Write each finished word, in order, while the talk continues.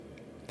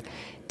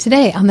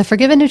Today on the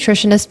Forgiven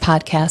Nutritionist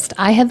podcast,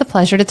 I had the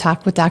pleasure to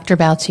talk with Dr.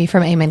 Balci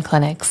from Amen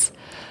Clinics.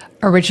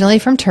 Originally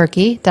from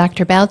Turkey,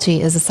 Dr. Balci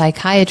is a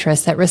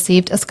psychiatrist that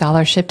received a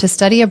scholarship to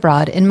study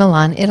abroad in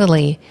Milan,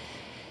 Italy.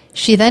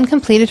 She then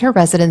completed her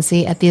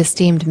residency at the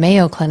esteemed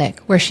Mayo Clinic,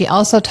 where she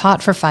also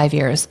taught for 5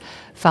 years,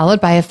 followed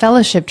by a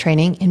fellowship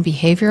training in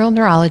behavioral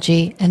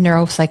neurology and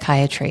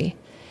neuropsychiatry.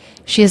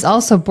 She is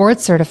also board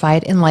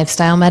certified in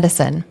lifestyle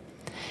medicine.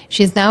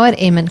 She is now at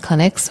Amen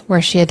Clinics,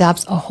 where she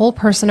adopts a whole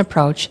person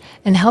approach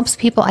and helps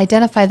people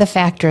identify the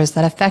factors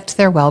that affect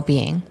their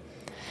well-being.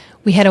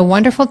 We had a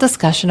wonderful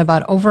discussion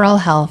about overall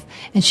health,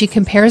 and she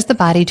compares the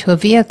body to a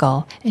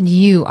vehicle, and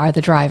you are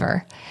the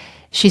driver.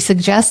 She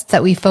suggests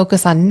that we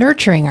focus on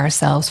nurturing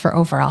ourselves for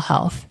overall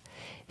health.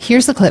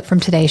 Here's a clip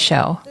from today's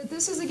show.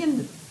 This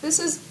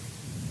is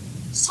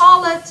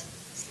solid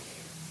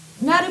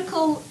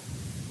medical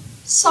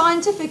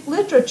scientific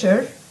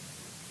literature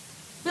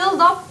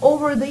built up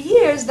over the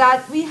years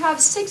that we have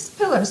 6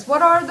 pillars.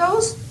 What are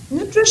those?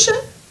 Nutrition,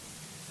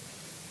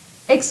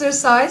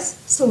 exercise,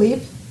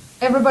 sleep.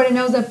 Everybody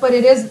knows that, but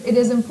it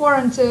is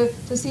important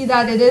to see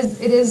that it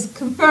is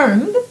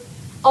confirmed,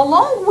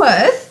 along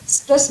with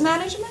stress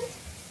management,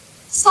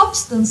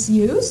 substance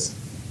use,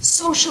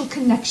 social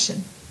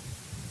connection.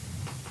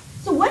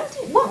 So one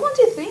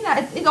do you think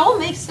that it all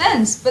makes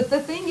sense, but the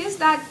thing is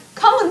that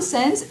common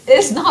sense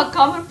is not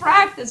common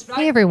practice, right?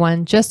 Hey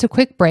everyone, just a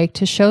quick break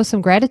to show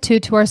some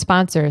gratitude to our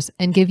sponsors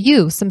and give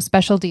you some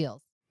special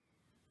deals.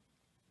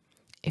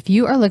 If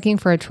you are looking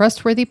for a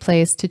trustworthy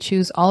place to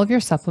choose all of your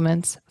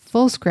supplements,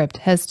 FullScript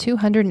has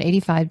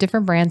 285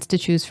 different brands to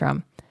choose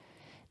from.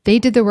 They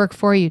did the work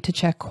for you to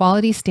check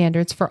quality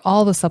standards for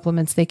all the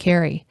supplements they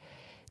carry.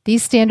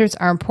 These standards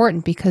are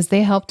important because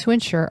they help to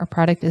ensure a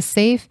product is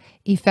safe,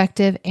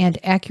 effective, and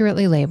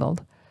accurately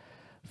labeled.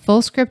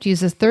 FullScript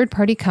uses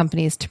third-party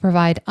companies to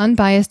provide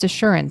unbiased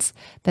assurance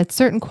that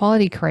certain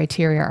quality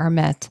criteria are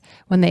met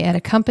when they add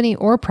a company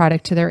or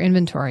product to their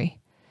inventory.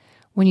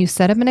 When you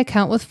set up an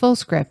account with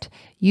FullScript,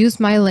 use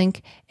my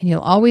link and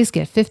you'll always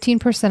get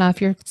 15%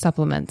 off your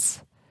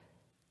supplements.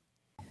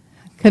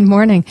 Good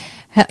morning.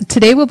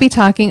 Today we'll be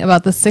talking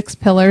about the 6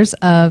 pillars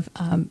of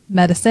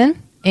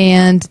medicine,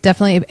 and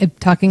definitely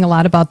talking a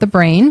lot about the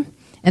brain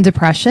and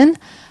depression.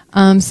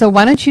 So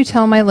why don't you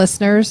tell my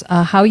listeners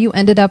how you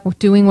ended up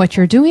doing what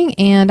you're doing,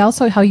 and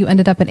also how you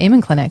ended up at Amen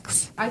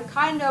Clinics. I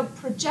kind of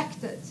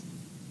projected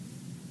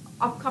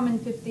upcoming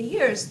 50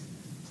 years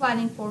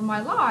planning for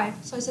my life.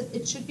 So I said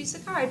it should be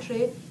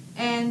psychiatry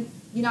and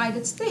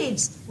United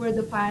States, where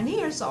the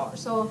pioneers are.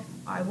 So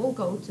I will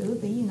go to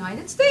the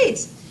United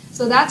States.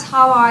 So that's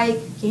how I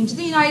came to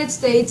the United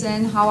States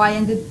and how I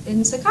ended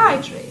in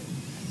psychiatry.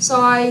 So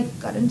I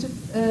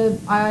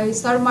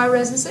started my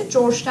residency at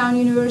Georgetown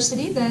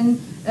University,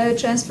 then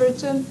transferred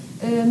to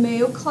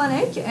Mayo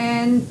Clinic,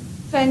 and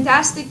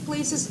fantastic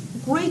places,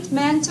 great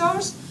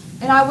mentors.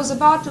 And I was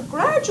about to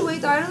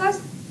graduate. I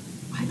realized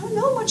I don't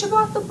know much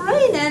about the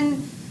brain,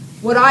 and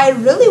what I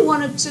really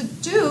wanted to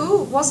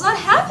do was not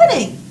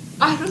happening.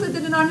 I really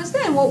didn't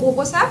understand what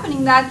was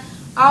happening, that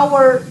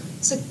our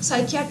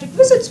psychiatric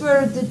visits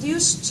were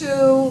reduced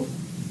to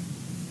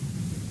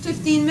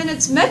 15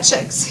 minutes med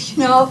checks,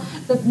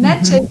 the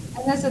med check,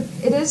 and I said,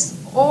 it is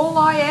all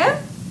I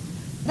am.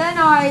 Then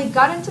I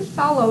got into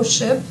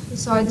fellowship,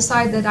 so I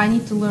decided that I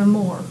need to learn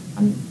more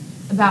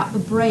about the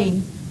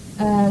brain.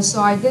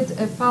 So I did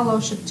a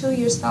fellowship, 2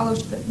 years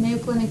fellowship at Mayo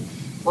Clinic,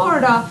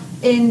 Florida,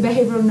 in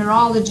behavioral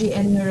neurology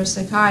and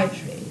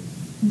neuropsychiatry.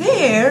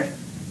 There,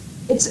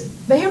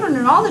 behavioral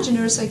neurology and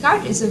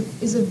neuropsychiatry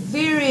is a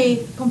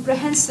very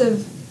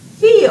comprehensive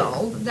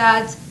field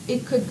that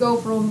it could go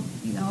from,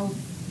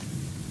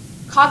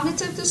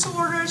 cognitive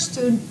disorders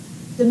to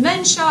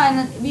dementia,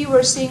 and we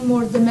were seeing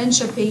more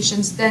dementia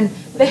patients than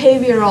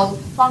behavioral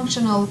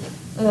functional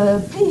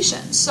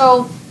patients.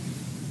 So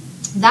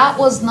that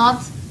was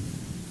not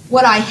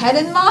what I had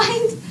in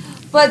mind,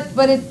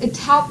 but it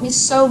helped me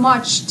so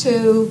much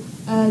to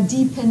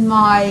deepen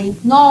my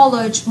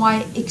knowledge,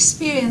 my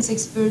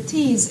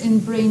expertise in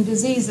brain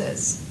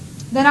diseases.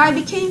 Then I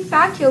became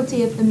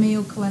faculty at the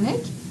Mayo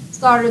Clinic,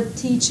 started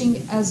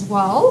teaching as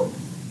well,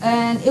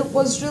 and it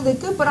was really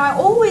good, but I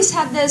always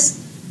had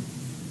this,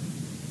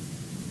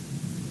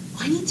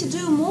 I need to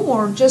do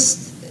more,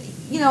 just,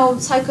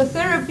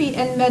 psychotherapy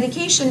and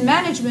medication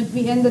management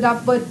we ended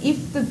up, but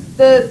if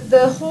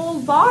the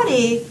whole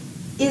body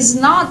is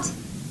not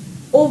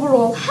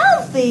overall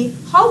healthy,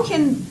 how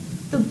can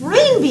the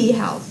brain be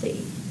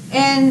healthy?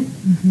 And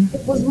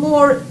it was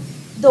more,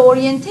 the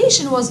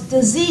orientation was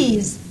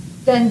disease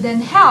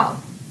than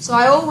health. So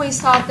I always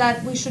thought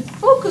that we should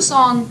focus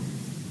on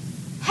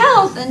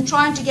health and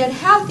trying to get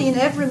healthy in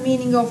every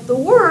meaning of the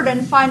word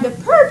and find a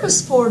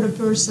purpose for the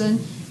person,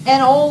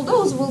 and all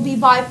those will be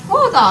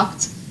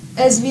byproduct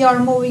as we are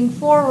moving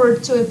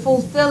forward to a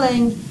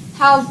fulfilling,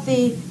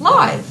 healthy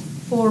life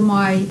for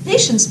my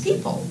patients,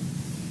 people.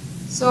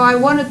 So I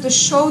wanted to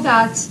show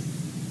that,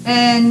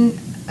 and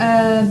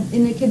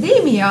in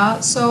academia,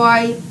 so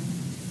I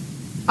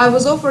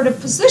was offered a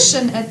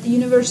position at the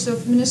University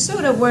of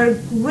Minnesota, where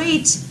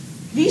great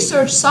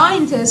research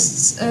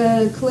scientists,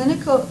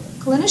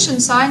 clinician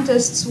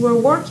scientists were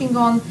working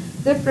on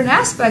different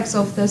aspects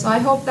of this. I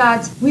hope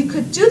that we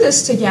could do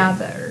this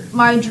together.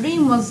 My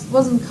dream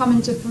wasn't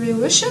coming to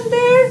fruition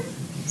there,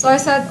 so I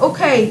said,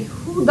 okay,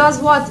 who does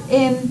what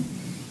in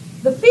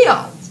the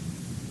field?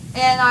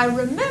 And I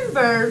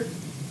remember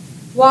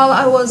while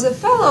I was a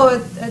fellow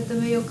at the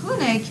Mayo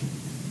Clinic,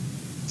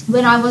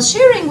 when I was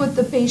sharing with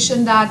the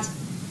patient that,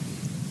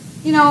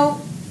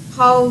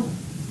 how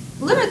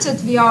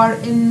limited we are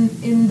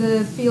in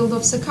the field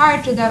of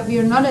psychiatry, that we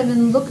are not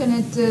even looking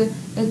at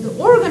the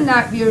organ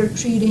that we are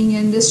treating,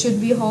 and this should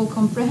be a whole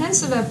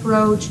comprehensive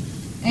approach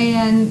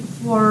and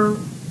for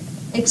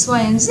X,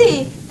 Y, and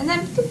Z. And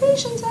then the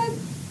patient said,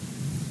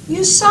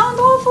 you sound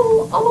a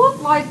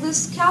lot like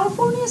this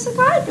California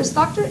psychiatrist,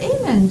 Dr.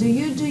 Amen. Do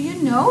you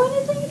know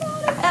anything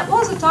about him? It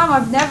was a time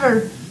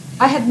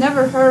I had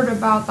never heard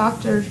about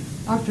Dr.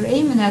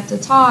 Amen at the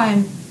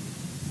time.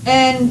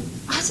 And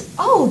I said,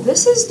 oh,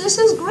 this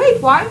is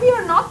great. Why we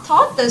are not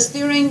taught this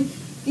during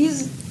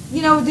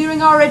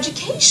our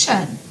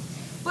education?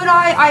 But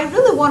I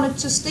really wanted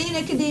to stay in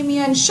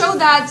academia and show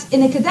that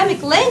in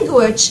academic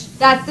language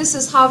that this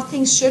is how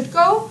things should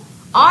go.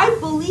 I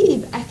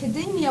believe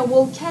academia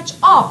will catch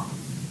up.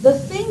 The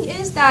thing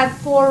is that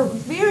for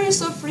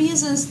various of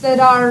reasons that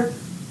are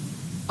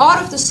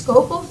out of the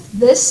scope of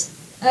this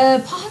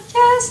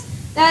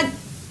podcast, that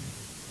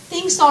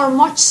things are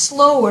much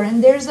slower,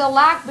 and there's a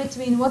lag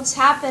between what's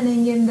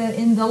happening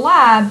in the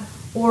lab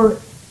or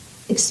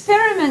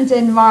experiment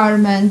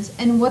environment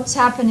and what's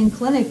happening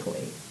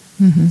clinically.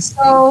 Mm-hmm.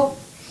 So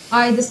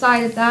I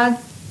decided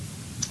that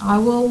I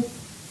will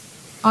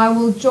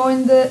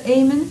join the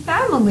Amen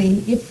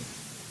family.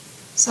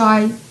 So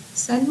I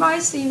sent my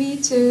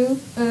CV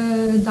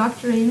to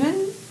Dr.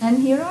 Amen, and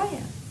here I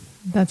am.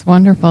 That's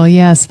wonderful.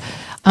 Yes,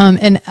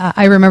 and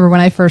I remember when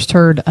I first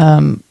heard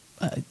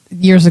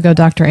years ago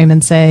Dr.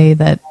 Amen say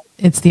that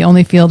it's the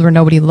only field where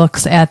nobody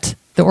looks at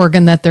the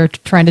organ that they're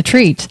trying to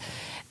treat.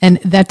 And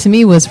that to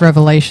me was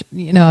revelation,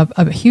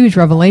 a huge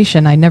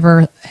revelation. I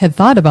never had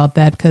thought about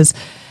that because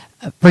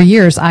for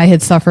years I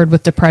had suffered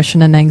with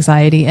depression and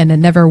anxiety, and it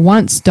never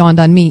once dawned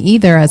on me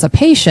either as a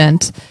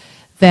patient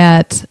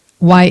that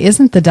why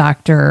isn't the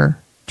doctor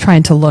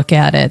trying to look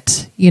at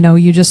it?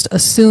 You just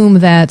assume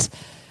that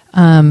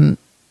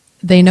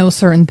they know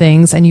certain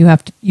things and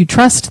you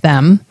trust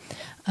them,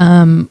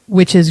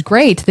 which is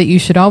great, that you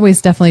should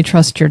always definitely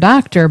trust your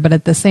doctor. But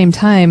at the same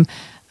time,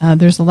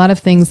 there's a lot of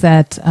things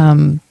that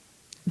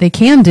they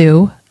can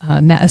do,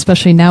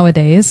 especially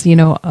nowadays.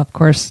 Of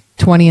course,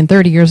 20 and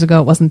 30 years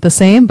ago, it wasn't the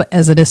same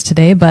as it is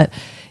today. But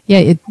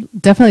yeah,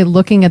 definitely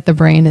looking at the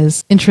brain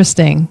is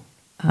interesting.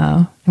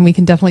 And we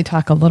can definitely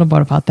talk a little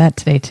bit about that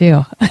today,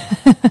 too.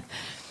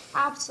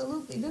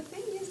 Absolutely. The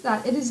thing is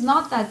that it is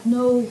not that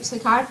no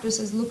psychiatrist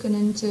is looking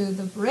into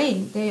the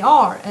brain. They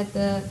are at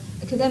the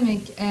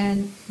academic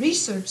and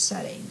research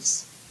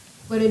settings.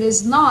 But it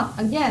is not,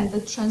 again, the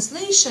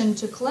translation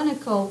to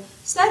clinical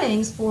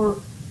settings for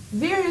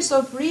various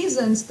of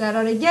reasons that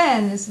are,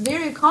 again, is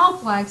very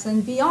complex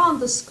and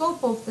beyond the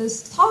scope of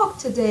this talk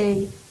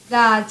today,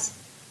 that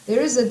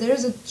there is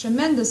a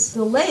tremendous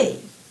delay.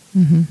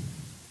 Mm-hmm.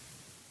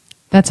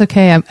 That's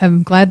okay.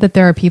 I'm glad that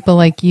there are people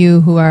like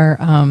you who are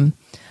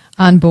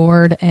on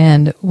board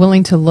and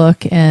willing to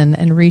look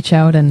and reach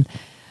out, and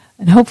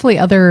hopefully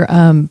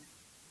other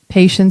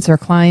patients or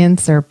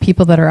clients or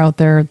people that are out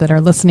there that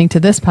are listening to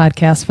this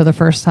podcast for the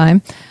first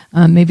time,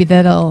 maybe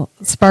that'll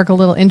spark a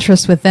little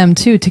interest with them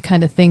too, to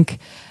kind of think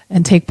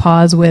and take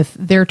pause with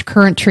their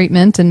current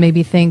treatment and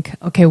maybe think,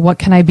 okay, what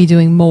can I be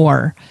doing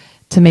more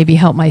to maybe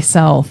help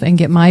myself and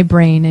get my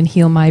brain and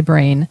heal my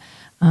brain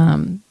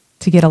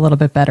to get a little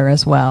bit better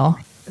as well.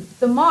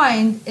 The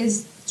mind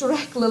is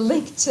directly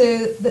linked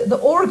to the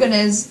organ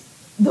is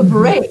the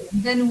brain.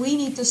 Then we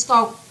need to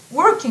start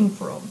working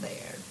from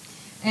there.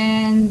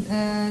 And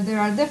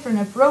there are different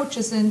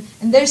approaches, and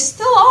there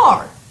still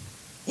are,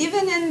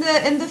 even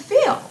in the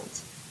field.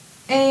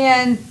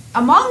 And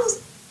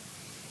amongst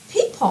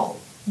people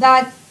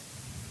that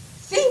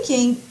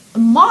thinking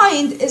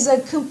mind is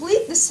a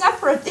completely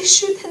separate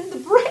issue than the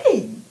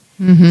brain.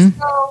 Mm-hmm.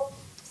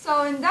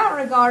 So in that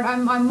regard,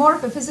 I'm more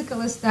of a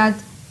physicalist that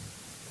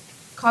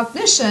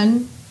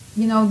cognition,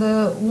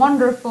 the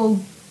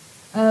wonderful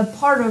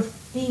part of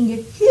being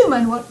a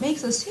human, what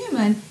makes us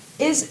human,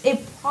 is a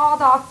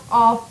product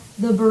of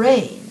the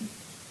brain.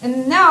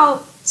 And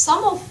now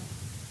some of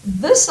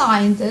the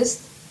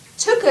scientists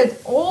took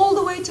it all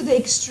the way to the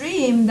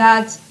extreme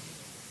that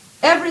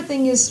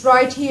everything is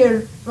right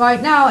here,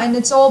 right now, and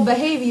it's all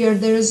behavior.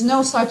 There is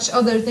no such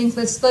other things.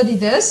 Let's study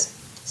this.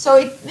 So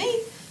it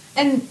made,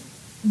 and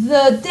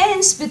the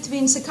dance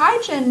between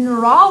psychiatry and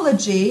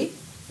neurology,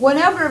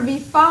 whenever we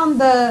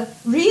found the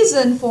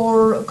reason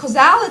for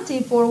causality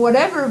for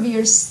whatever we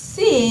are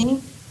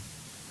seeing,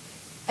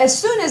 as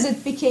soon as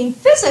it became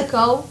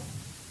physical,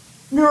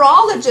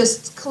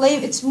 neurologists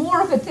claim it's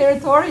more of a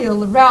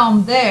territorial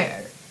realm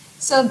there.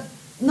 So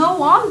no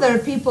wonder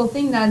people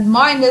think that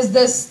mind is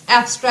this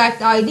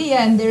abstract idea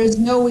and there is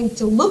no way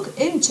to look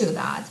into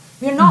that.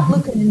 We're not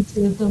looking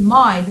into the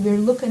mind, we're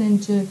looking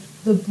into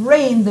the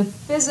brain, the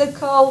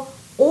physical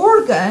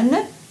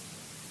organ,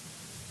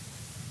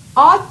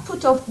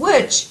 output of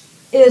which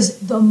is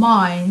the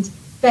mind,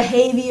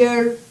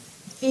 behavior,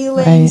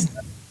 feelings,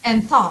 Right.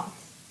 and thoughts.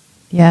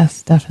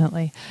 Yes,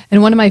 definitely.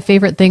 And one of my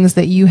favorite things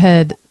that you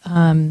had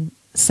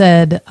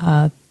said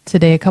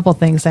today, a couple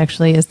things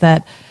actually, is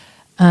that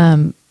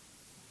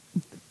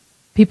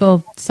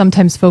people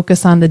sometimes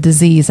focus on the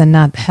disease and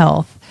not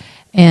health.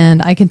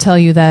 And I can tell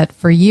you that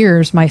for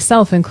years,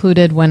 myself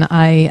included, when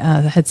I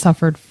had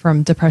suffered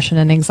from depression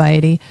and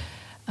anxiety,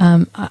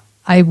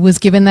 I was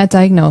given that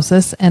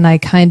diagnosis and I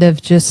kind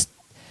of just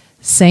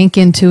sank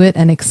into it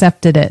and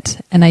accepted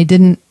it. And I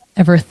didn't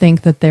ever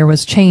think that there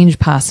was change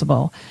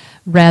possible.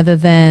 Rather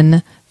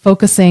than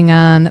focusing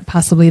on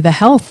possibly the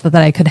health that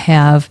I could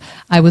have,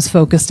 I was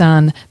focused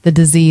on the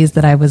disease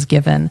that I was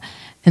given.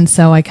 And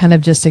so I kind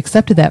of just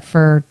accepted that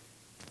for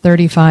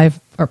 35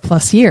 or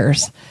plus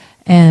years.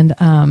 And,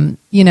 and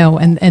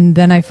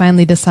then I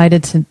finally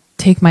decided to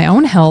take my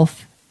own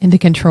health into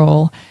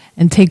control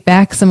and take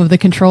back some of the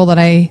control that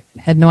I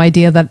had no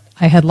idea that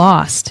I had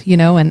lost,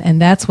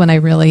 and that's when I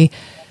really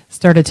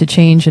started to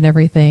change and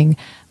everything.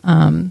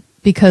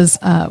 Because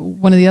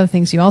one of the other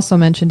things you also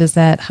mentioned is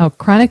that how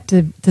chronic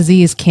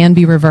disease can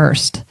be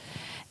reversed.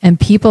 And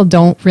people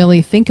don't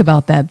really think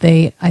about that.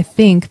 They, I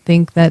think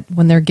that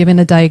when they're given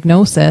a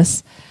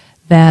diagnosis,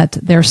 that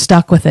they're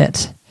stuck with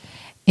it.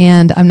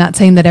 And I'm not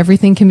saying that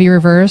everything can be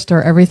reversed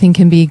or everything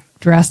can be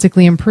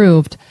drastically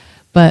improved,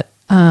 but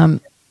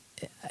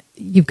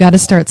you've got to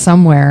start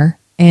somewhere,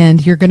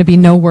 and you're going to be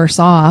no worse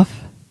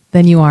off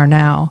than you are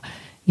now.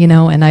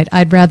 And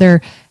I'd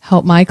rather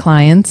help my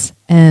clients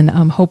and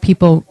hope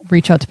people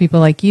reach out to people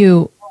like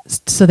you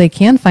so they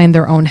can find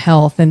their own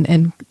health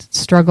and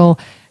struggle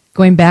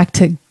going back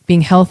to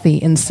being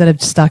healthy instead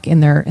of stuck in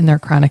their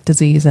chronic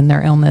disease and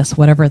their illness,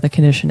 whatever the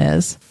condition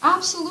is.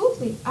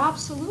 Absolutely,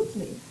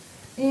 absolutely.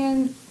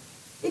 And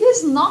it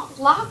is not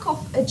lack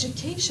of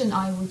education,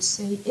 I would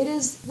say. It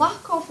is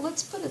lack of,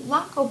 let's put it,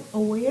 lack of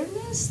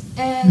awareness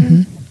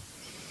and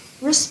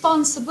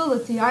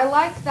responsibility. I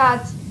like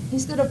that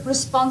instead of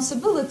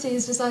responsibility,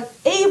 it's just like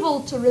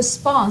able to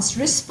respond.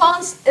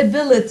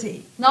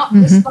 Responsibility, not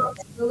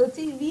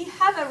responsibility. We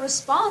have a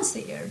response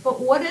here,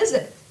 but what is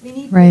it? We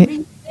need to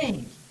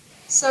rethink.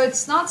 So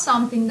it's not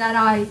something that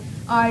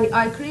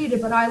I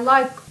created, but I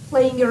like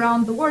playing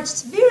around the words.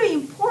 It's very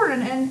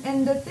important.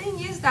 And the thing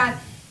is that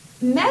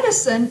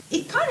medicine,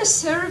 it kind of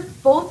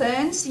served both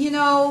ends,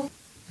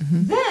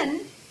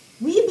 Then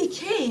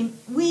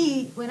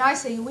when I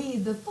say we,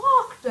 the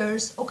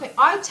doctors, okay,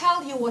 I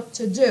tell you what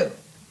to do.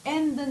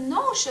 And the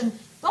notion,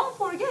 don't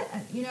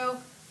forget,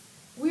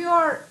 we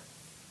are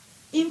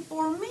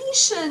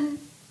information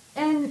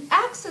and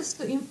access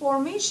to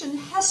information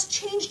has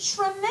changed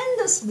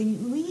tremendously.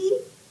 We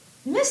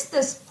missed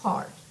this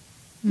part.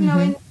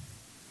 And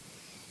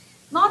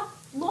not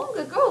long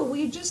ago,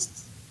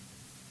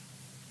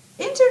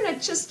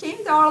 internet just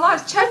came to our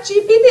lives.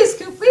 ChatGPT is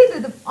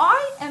completed. If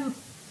I am,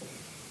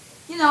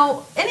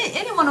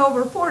 anyone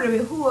over 40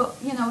 who,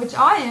 which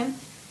I am,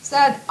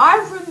 said, I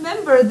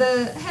remember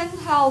the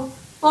handheld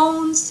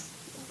phones,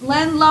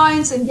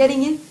 landlines, and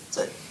getting in.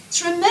 So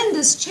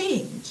tremendous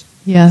change.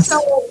 Yes.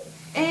 So,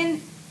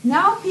 and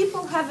now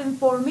people have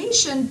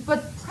information,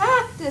 but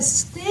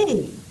practice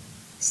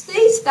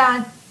states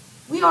that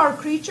we are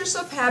creatures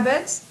of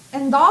habits,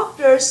 and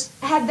doctors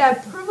had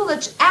that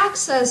privileged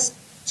access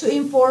to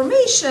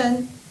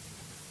information,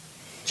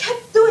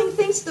 kept doing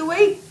things the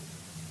way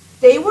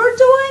they were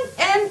doing,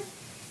 and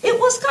it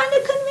was kind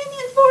of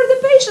convenient for the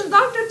patient.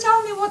 Doctor,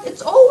 tell me what,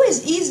 it's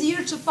always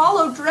easier to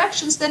follow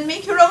directions than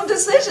make your own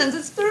decisions.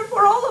 It's true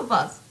for all of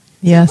us.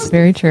 Yes,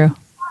 very true.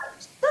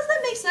 Does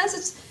that make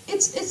sense?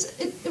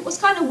 It was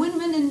kind of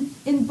win-win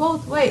in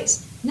both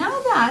ways.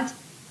 Now that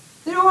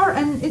there are,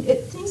 and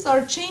things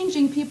are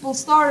changing, people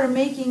started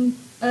making,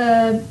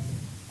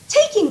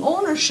 taking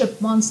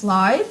ownership one's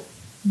life,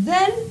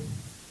 then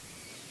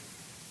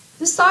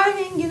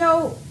deciding,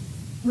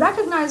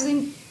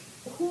 recognizing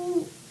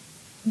who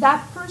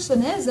that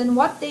person is and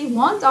what they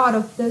want out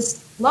of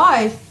this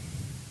life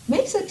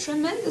makes a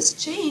tremendous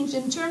change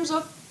in terms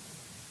of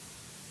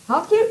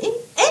healthcare in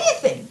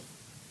anything.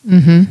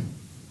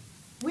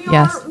 We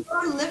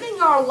are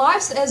living our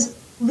lives as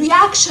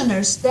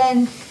reactioners.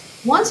 Then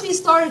once we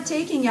started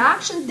taking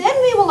action, then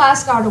we will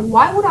ask ourselves,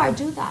 why would I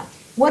do that?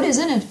 What is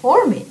in it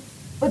for me?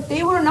 But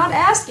they were not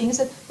asking. He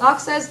said, doc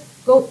says,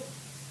 go,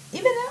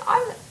 even if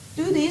I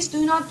do these,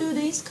 do not do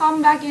these,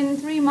 come back in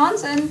 3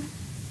 months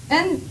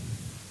and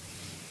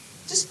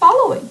just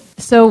following.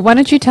 So why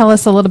don't you tell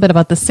us a little bit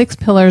about the 6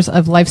 pillars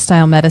of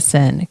lifestyle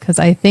medicine? Because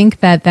I think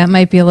that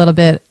might be a little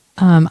bit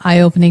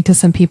eye-opening to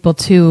some people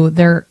too.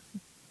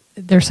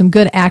 There's some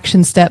good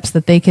action steps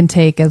that they can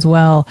take as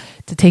well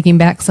to taking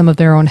back some of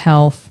their own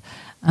health.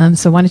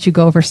 So why don't you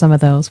go over some of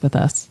those with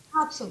us?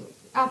 Absolutely.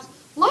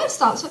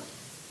 Lifestyle. So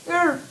there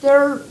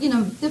are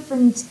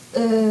different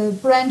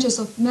branches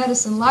of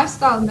medicine.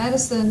 Lifestyle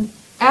medicine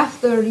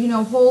after,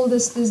 whole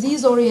this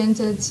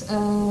disease-oriented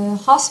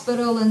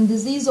hospital and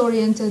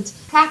disease-oriented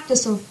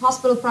practice of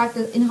hospital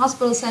practice in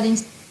hospital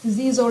settings,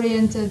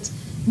 disease-oriented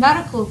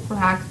medical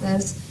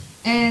practice.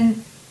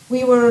 And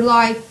we were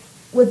like,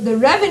 with the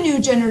revenue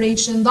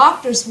generation,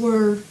 doctors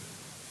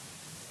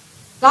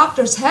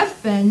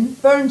have been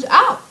burned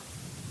out.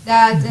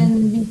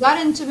 And we got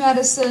into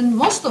medicine,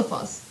 most of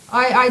us.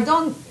 I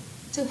don't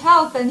to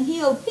help and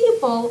heal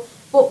people,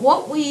 but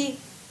what we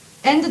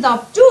ended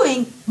up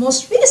doing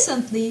most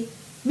recently,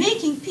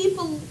 making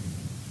people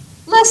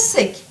less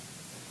sick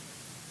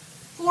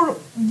for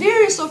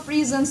various of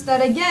reasons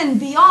that, again,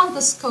 beyond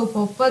the scope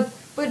of, but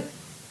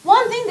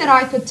one thing that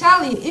I could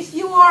tell you, if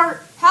you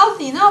are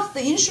healthy enough,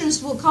 the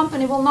insurance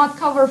company will not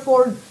cover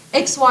for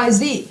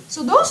XYZ.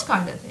 So those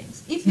kind of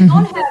things. If you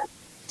don't have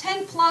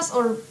 10 plus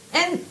or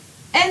N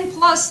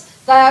plus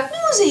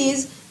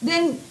diagnoses,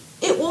 then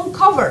it won't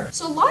cover.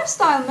 So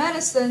lifestyle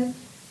medicine,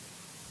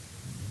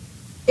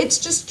 it's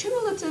just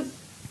cumulative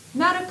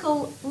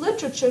medical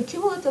literature,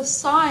 cumulative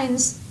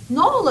science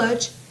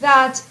knowledge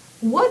that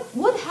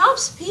what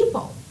helps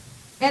people.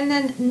 And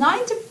then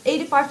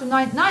 85 to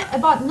 90,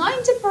 about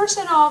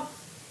 90% of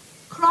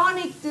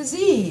chronic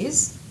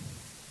disease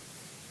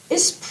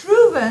is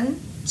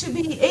proven to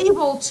be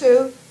able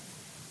to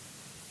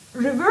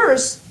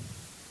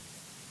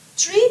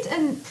treat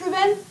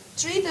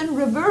and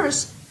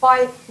reverse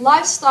by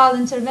lifestyle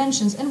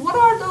interventions. And what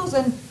are those?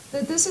 And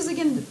this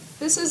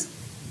is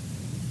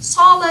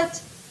solid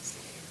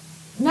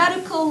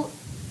medical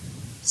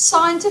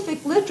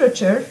scientific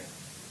literature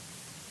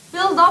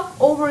built up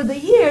over the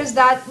years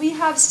that we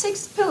have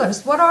 6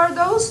 pillars. What are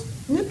those?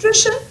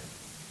 Nutrition,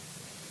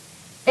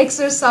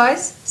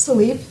 exercise,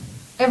 sleep.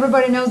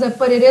 Everybody knows that,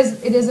 but it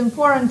is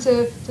important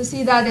to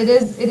see that it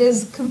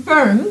is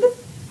confirmed,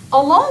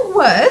 along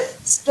with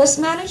stress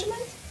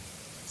management,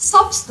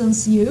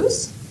 substance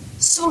use,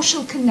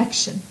 social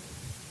connection.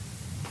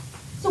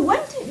 So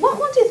once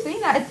you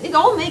think that, it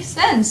all makes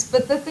sense,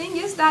 but the thing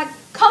is that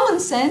common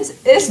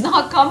sense is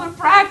not common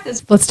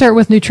practice. Let's start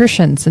with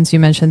nutrition, since you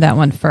mentioned that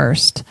one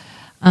first.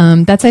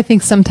 That's, I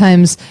think,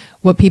 sometimes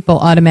what people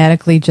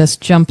automatically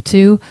just jump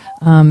to.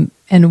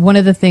 And one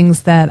of the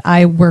things that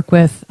I work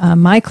with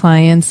my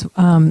clients,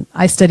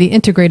 I study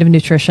integrative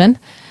nutrition.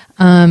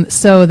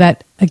 So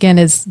that, again,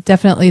 is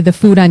definitely the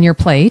food on your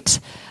plate.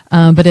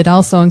 But it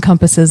also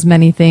encompasses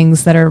many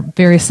things that are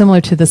very similar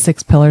to the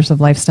 6 pillars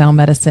of lifestyle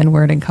medicine,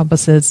 where it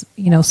encompasses,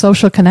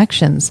 social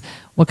connections.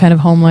 What kind of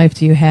home life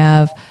do you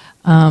have?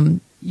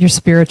 Your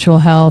spiritual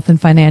health and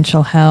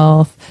financial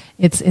health.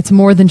 It's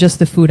more than just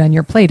the food on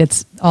your plate.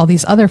 It's all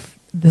this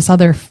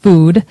other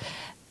food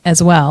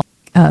as well.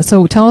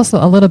 So tell us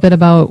a little bit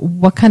about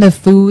what kind of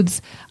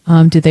foods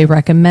do they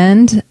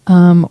recommend,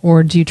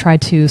 or do you try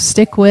to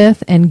stick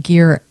with and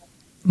gear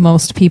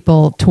most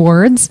people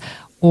towards?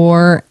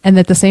 And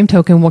at the same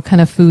token, what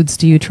kind of foods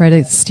do you try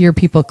to steer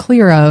people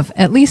clear of,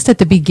 at least at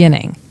the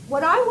beginning?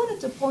 What I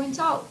wanted to point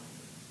out,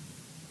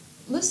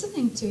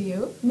 listening to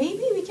you,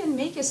 maybe we can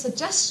make a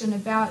suggestion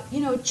about,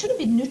 it shouldn't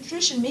be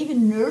nutrition, maybe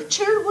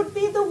nurture would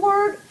be the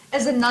word,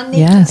 as a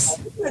non-native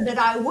speaker, that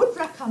I would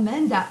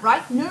recommend that,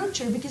 right?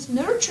 Nurture, because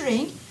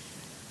nurturing,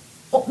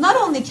 not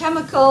only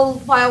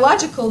chemical,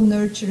 biological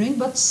nurturing,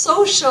 but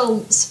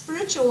social,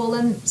 spiritual,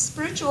 and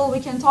spiritual, we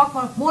can talk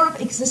about more of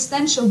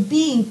existential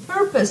being,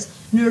 purpose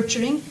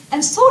nurturing,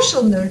 and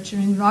social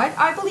nurturing, right?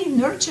 I believe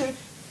nurture,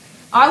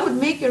 I would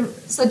make a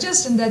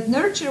suggestion that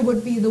nurture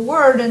would be the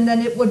word, and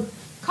then it would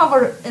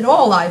cover it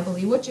all, I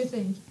believe. What do you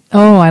think?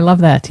 Oh, I love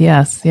that.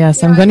 Yes. Yeah,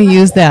 I'm going to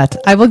use that.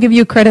 I will give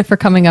you credit for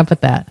coming up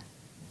with that.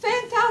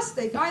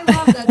 Fantastic. I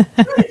love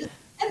that.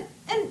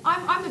 and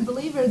I'm a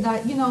believer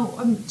that,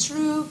 I'm a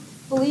true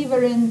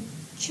believer in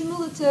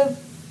cumulative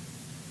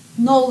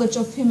knowledge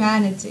of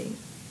humanity.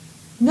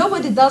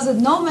 Nobody does it.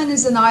 No man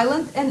is an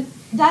island. And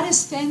that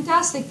is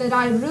fantastic, that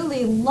I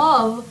really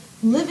love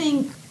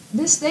living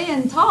this day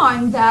and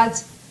time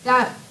that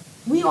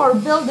we are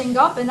building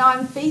up, and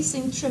I'm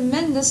facing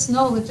tremendous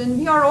knowledge, and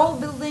we are all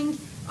building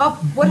up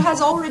what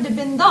has already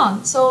been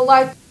done. So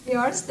like we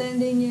are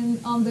standing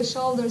on the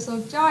shoulders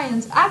of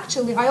giants.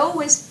 Actually, I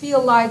always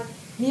feel like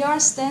we are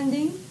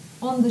standing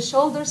on the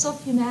shoulders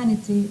of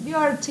humanity. We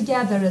are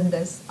together in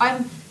this.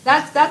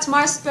 That's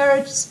my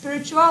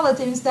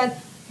spirituality, is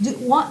that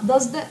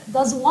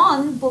does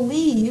one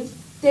believe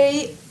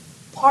they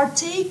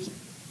partake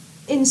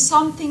in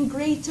something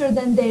greater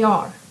than they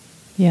are?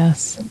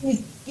 Yes.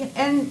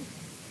 And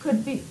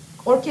could be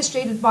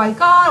orchestrated by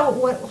God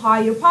or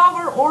higher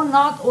power or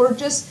not, or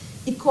just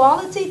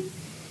equality.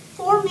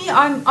 For me,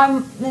 I'm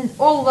an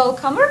all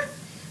welcomer,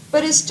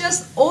 but it's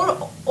just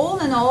all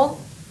in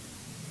all,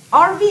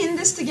 are we in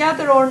this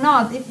together or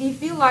not? If we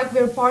feel like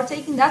we're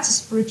partaking, that's a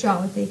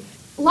spirituality.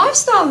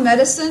 Lifestyle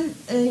medicine,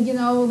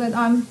 that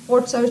I'm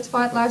board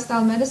certified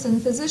lifestyle medicine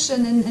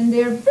physician, and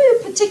they're very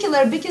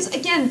particular because,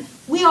 again,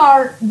 we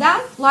are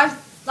that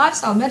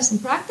lifestyle medicine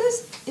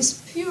practice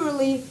is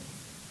purely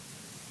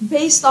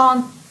based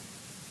on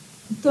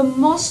the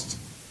most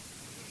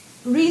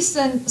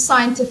recent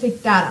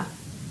scientific data.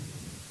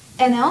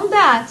 And on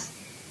that,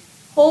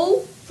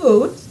 whole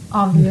food,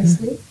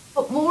 obviously,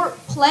 but more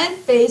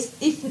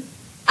plant-based, if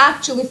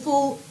actually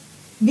full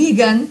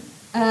vegan,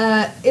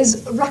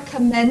 is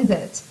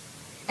recommended.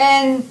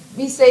 And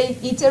we say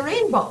eat a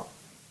rainbow.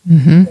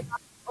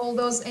 All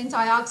those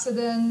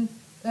antioxidant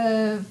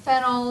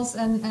phenols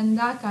and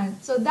that kind.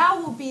 So that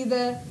will be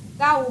the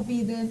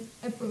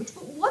approach.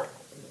 But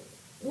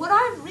what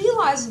I've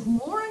realized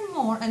more and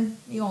more, and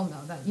we all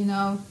know that, you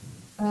know,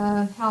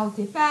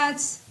 healthy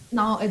fats,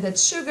 now added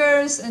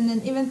sugars, and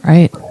then even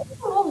Right.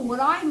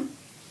 overall,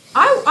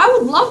 I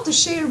would love to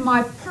share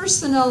my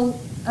personal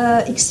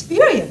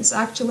experience,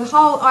 actually,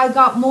 how I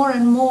got more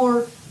and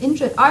more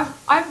interested.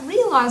 I've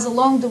realized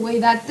along the way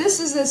that this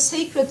is a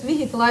sacred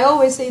vehicle. I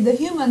always say the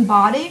human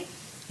body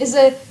is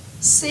a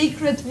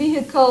sacred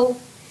vehicle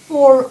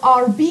for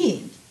our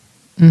being.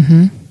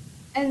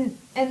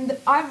 And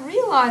I've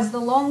realized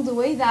along the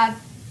way that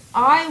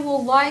I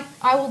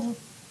will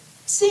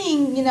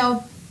seeing, you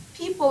know,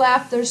 people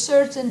after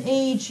certain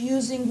age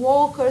using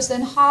walkers,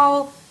 and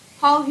how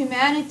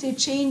humanity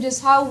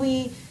changes, how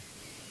we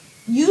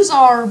use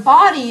our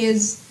body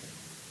is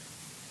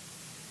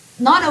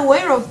not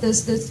aware of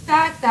this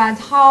fact, that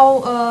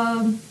how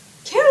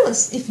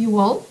careless, if you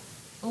will,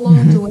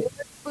 along the way.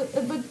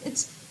 But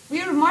it's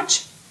we're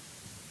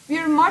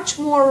much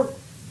more,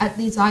 at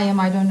least I am,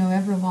 I don't know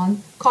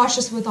everyone,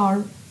 cautious with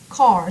our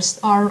cars,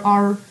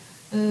 our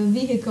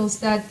vehicles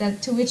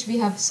that to which we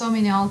have so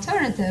many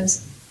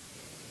alternatives.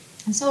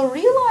 And so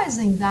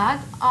realizing that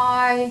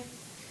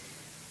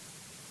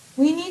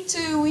we need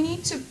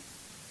to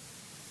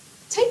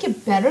take a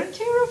better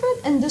care of it,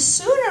 and the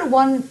sooner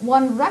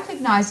one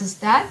recognizes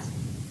that,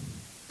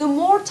 the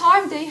more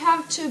time they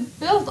have to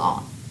build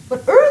on.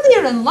 But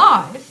earlier in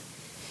life,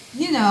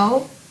 you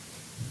know,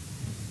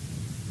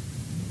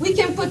 we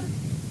can put,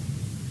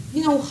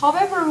 you know,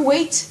 however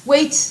weight,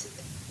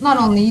 not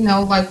only, you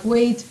know, like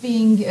weight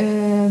being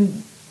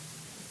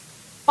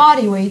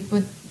body weight,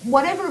 but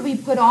whatever we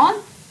put on,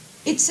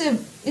 it's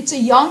a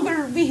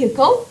younger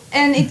vehicle,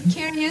 and it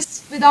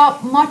carries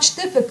without much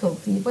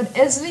difficulty.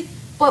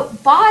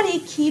 But body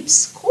keeps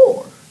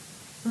score,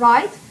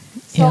 right?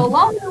 So Yeah.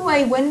 along the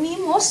way, when we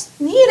most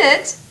need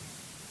it,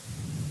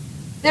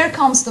 there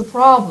comes the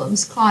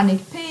problems, chronic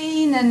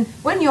pain. And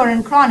when you're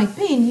in chronic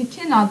pain, you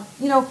cannot,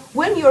 you know,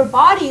 when your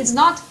body is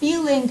not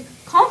feeling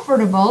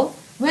comfortable,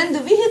 when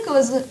the vehicle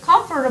is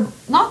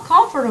not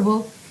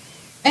comfortable,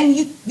 and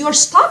you're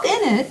stuck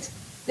in it,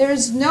 there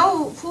is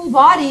no full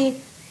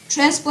body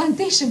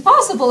transplantation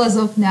possible as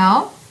of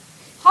now.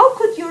 How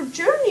could your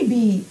journey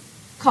be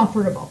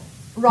comfortable,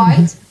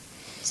 right?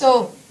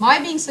 So my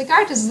being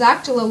psychiatrist is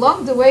actually,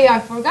 along the way, I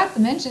forgot to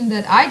mention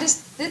that I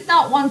just did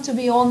not want to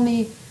be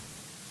only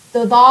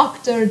the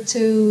doctor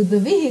to the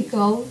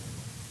vehicle,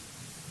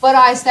 but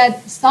I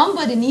said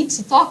somebody needs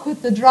to talk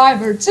with the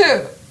driver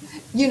too,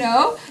 you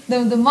know,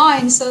 the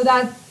mind, so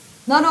that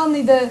not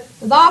only the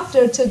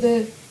doctor to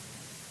the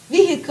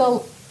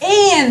vehicle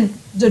and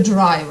the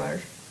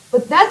driver,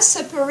 but that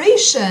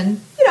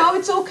separation, you know,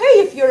 it's okay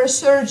if you're a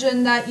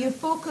surgeon that you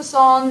focus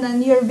on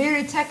and you're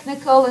very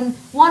technical and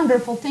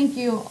wonderful. Thank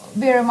you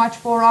very much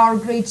for our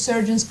great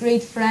surgeons,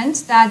 great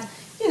friends, that,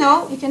 you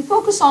know, you can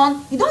focus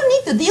on. You don't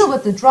need to deal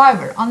with the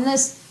driver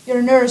unless you're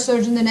a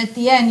neurosurgeon, and at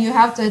the end you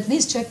have to at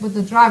least check with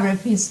the driver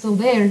if he's still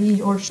there,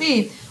 he or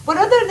she. But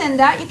other than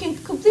that, you can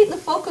completely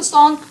focus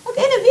on, like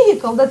in a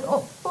vehicle, that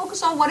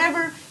focus on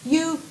whatever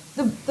the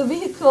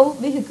vehicle,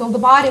 the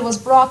body was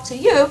brought to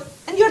you,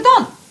 and you're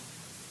done.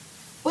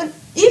 But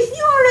if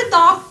you are a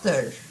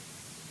doctor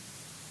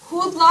who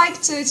would like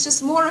to, it's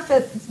just more of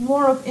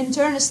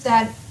internist,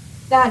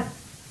 that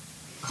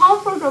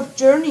comfort of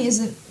journey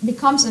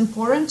becomes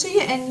important to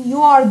you, and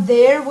you are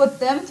there with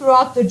them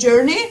throughout the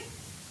journey,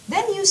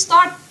 then you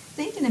start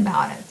thinking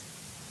about it.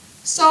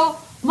 So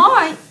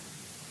my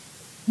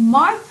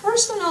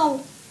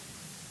personal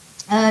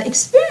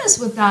experience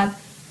with that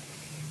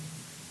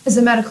as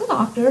a medical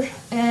doctor,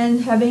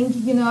 and having,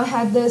 you know,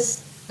 had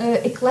this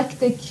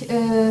eclectic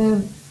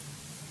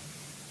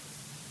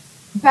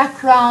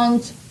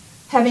background,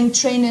 having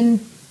trained in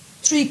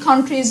 3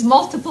 countries,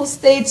 multiple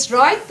states,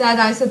 right? That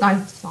I said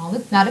I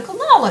solid medical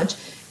knowledge,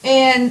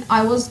 and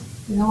I was,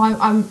 you know,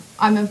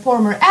 I'm a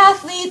former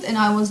athlete, and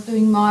I was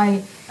doing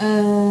my,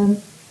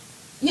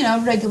 you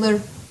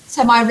know,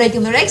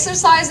 semi-regular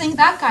exercising,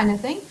 that kind of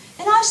thing,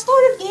 and I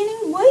started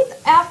gaining weight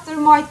after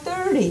my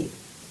 30.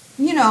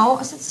 You know,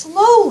 I said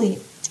slowly,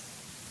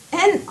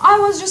 and I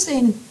was just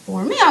saying,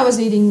 for me, I was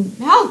eating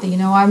healthy. You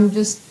know, I'm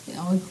just, you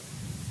know,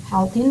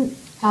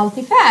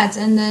 healthy fats,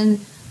 and then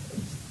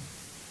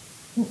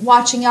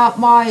watching out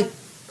my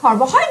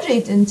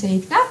carbohydrate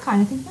intake, that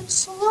kind of thing. But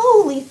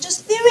slowly,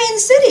 just very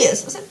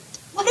insidious. I said,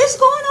 what is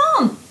going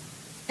on?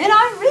 And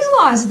I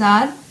realized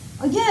that,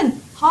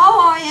 again, how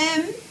I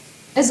am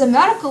as a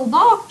medical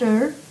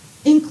doctor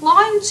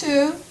inclined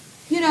to,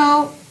 you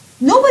know,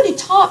 nobody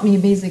taught me,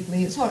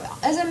 basically. So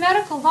as a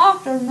medical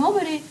doctor,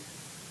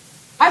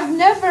 I've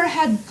never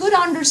had good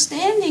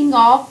understanding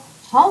of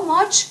how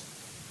much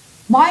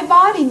my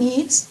body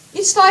needs.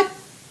 It's like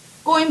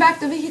going back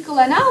to the vehicle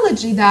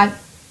analogy, that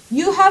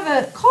you have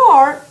a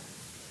car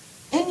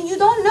and you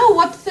don't know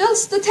what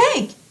fills the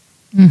tank.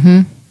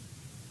 Mm-hmm.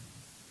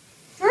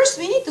 First,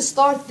 we need to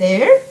start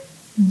there.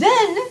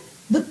 Then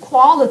the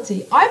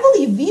quality. I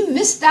believe we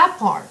missed that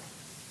part.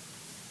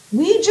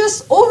 We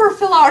just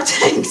overfill our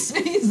tanks,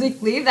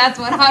 basically. That's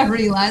what I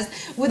realized.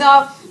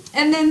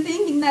 And then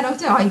thinking that,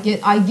 okay,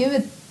 I give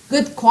it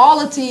good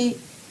quality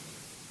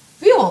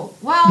fuel.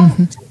 Well,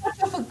 too much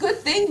of a good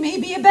thing may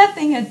be a bad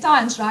thing at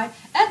times, right?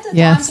 At the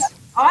Yes. time,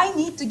 I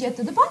need to get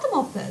to the bottom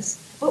of this.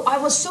 But I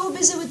was so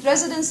busy with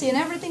residency and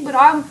everything, but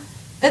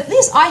at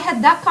least I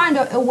had that kind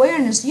of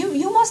awareness.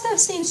 You must have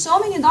seen so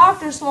many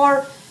doctors who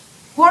are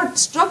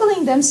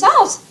struggling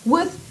themselves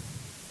with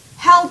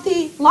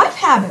healthy life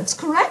habits,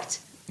 correct?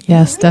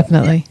 Yes,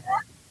 definitely.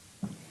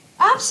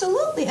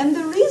 Absolutely. And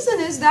the reason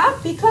is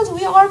that because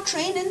we are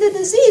trained in the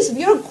disease.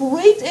 We are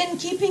great in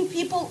keeping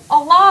people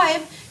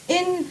alive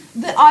in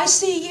the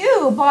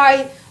ICU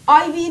by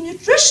IV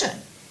nutrition.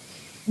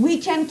 We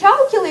can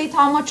calculate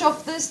how much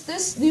of this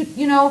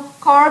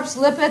carbs,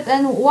 lipid,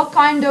 and what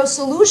kind of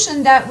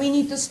solution that we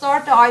need to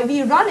start the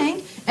IV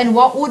running, and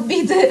what would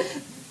be the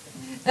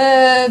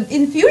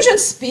infusion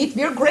speed.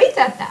 We're great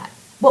at that.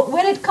 But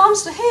when it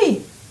comes to,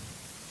 hey,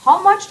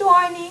 how much do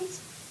I need?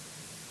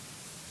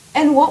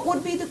 And what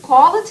would be the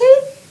quality?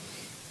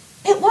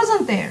 It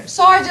wasn't there.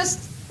 So I just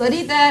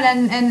studied that,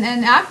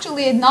 and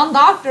actually a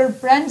non-doctor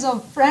friend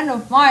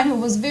of mine who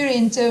was very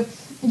into,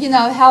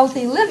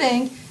 healthy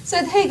living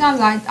said, hey guys,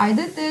 I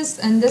did this,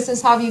 and this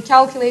is how you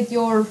calculate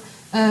your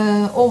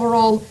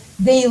overall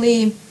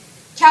daily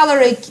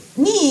caloric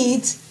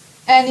need.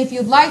 And if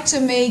you'd like to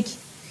make,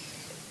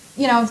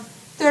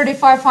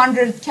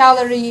 3,500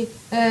 calorie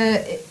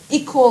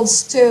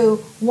equals to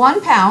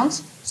 1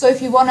 pound. So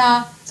if you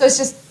wanna, so it's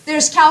just,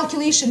 there's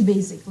calculation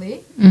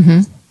basically.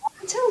 Mm-hmm.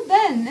 Until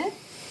then,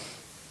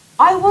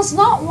 I was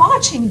not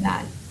watching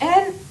that.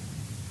 And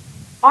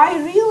I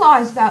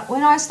realized that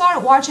when I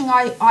started watching,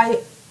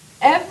 I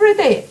every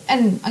day,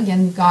 and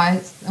again,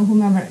 guys,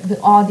 whomever the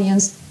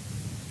audience,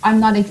 I'm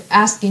not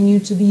asking you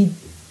to be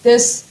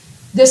this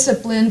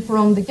disciplined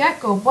from the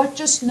get-go, but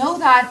just know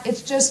that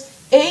it's just,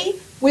 A,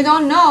 we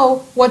don't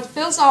know what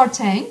fills our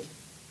tank.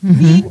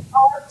 Mm-hmm. B,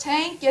 our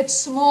tank gets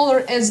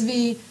smaller as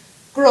we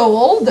grow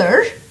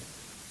older.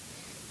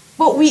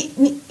 But we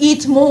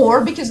eat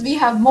more because we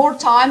have more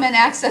time and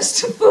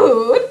access to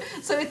food.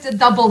 So it's a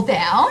double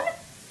down.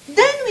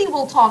 Then we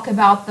will talk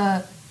about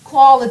the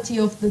quality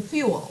of the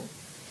fuel.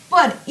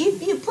 But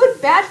if you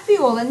put bad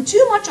fuel and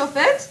too much of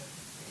it,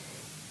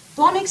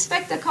 don't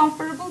expect a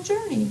comfortable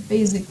journey,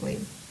 basically.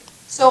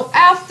 So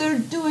after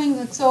doing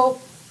it,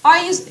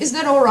 is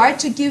that all right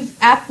to give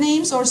app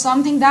names or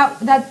something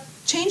that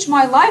changed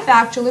my life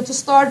actually, to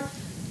start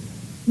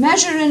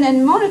measuring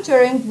and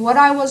monitoring what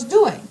I was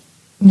doing.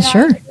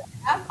 Sure.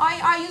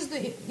 I use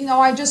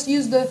I just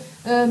use the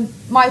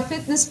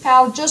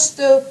MyFitnessPal just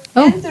to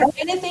enter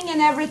anything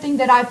and everything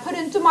that I put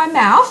into my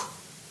mouth.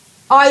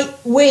 I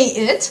weigh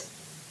it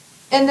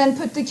and then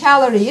put the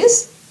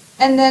calories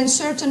and then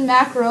certain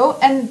macro,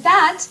 and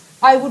that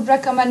I would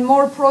recommend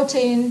more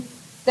protein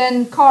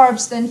than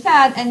carbs than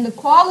fat, and the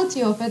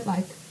quality of it,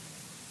 like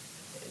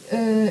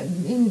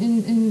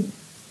in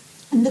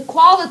the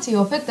quality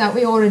of it that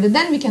we already,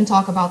 then we can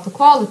talk about the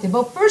quality.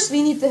 But first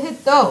we need to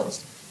hit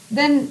those.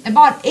 Then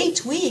about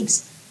 8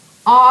 weeks,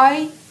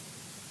 I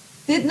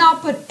did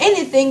not put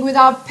anything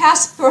without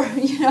passport,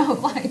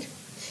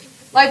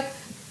 like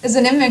as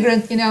an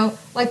immigrant,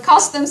 like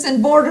customs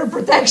and border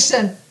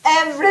protection.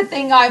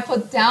 Everything I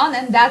put down,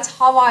 and that's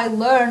how I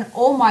learned,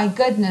 oh my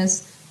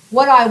goodness,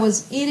 what I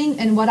was eating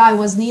and what I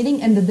was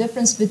needing and the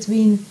difference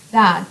between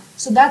that.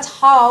 So that's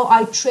how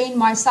I trained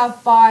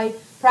myself by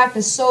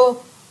practice.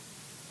 So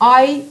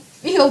I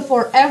feel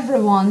for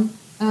everyone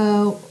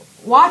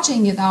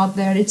watching it out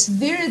there, it's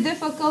very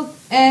difficult,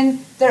 and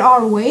there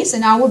are ways,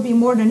 and I would be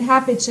more than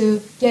happy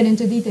to get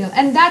into detail.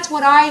 And that's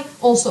what I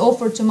also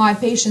offer to my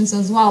patients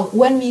as well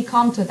when we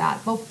come to that.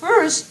 But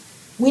first,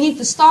 we need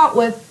to start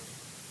with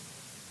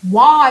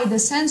why, the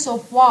sense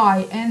of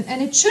why,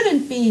 and it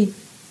shouldn't be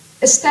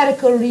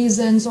aesthetical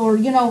reasons or,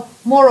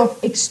 more of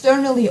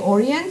externally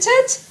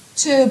oriented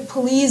to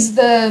please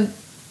the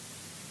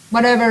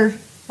whatever,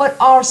 but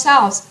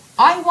ourselves.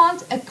 I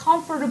want a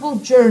comfortable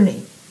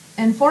journey.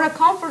 And for a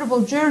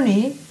comfortable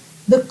journey,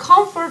 the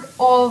comfort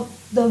of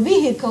the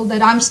vehicle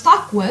that I'm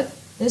stuck with,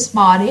 this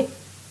body,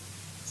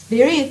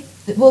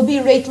 it will be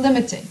rate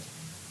limiting.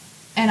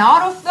 And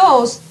out of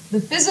those,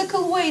 the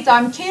physical weight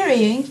I'm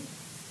carrying,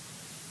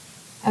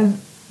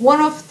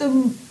 one of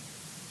the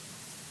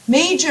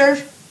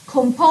major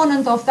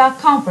component of that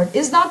comfort.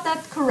 Is not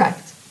that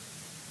correct?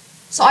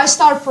 So I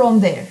start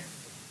from there.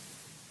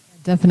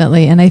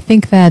 Definitely. And I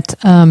think that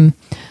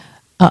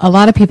a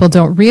lot of people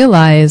don't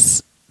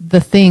realize the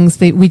things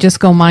that we just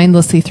go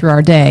mindlessly through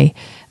our day.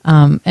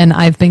 And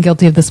I've been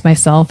guilty of this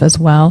myself as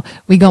well.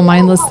 We go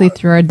mindlessly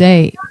through our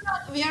day.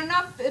 We are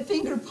not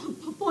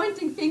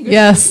pointing fingers.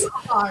 Yes.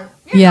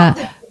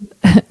 Yeah.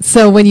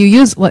 So when you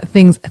use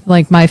things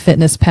like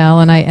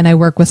MyFitnessPal, and I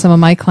work with some of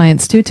my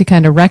clients too to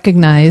kind of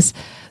recognize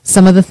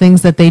some of the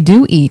things that they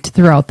do eat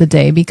throughout the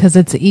day, because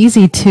it's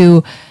easy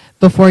to,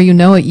 before you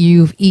know it,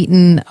 you've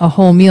eaten a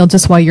whole meal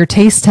just while you're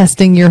taste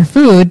testing your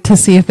food to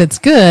see if it's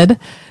good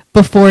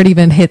before it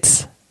even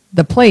hits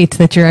the plate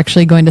that you're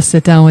actually going to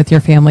sit down with your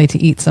family to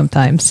eat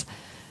sometimes.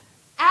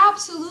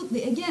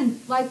 Absolutely. Again,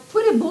 like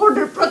put a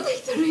border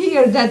protector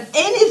here that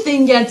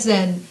anything gets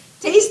in,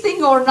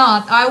 tasting or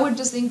not. I would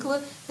just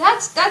include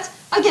that's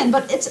again,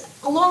 but it's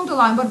along the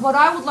line. But what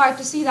I would like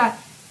to see that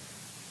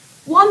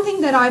one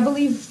thing that I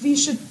believe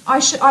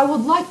I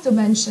would like to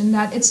mention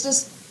that it's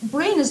just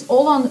brain is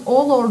all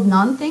or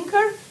none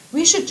thinker.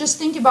 We should just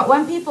think about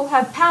when people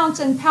have pounds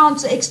and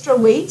pounds of extra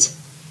weight,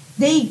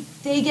 they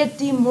get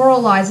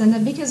demoralized, and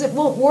then because it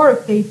won't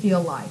work, they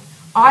feel like.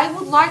 I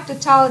would like to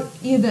tell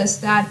you this,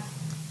 that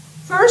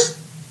first,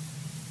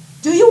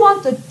 do you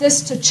want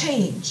this to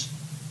change?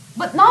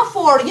 But not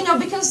for,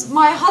 because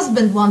my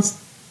husband wants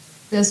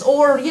this,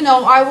 or,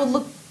 I would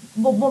look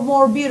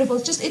more beautiful.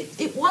 It's just,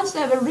 it wants to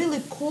have a really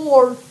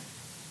core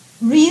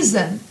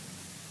reason.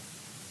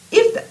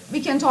 If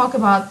we can talk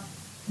about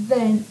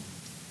then,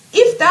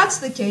 if that's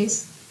the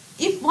case,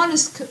 if one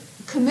is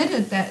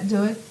committed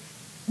to it,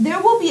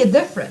 there will be a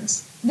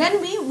difference.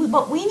 Then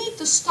but we need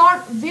to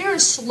start very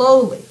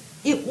slowly.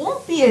 It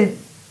won't be an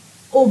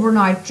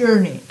overnight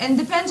journey, and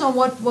depends on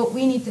what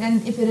we need to,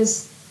 and if it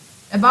is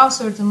above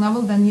certain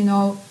level, then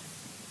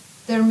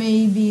there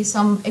may be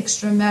some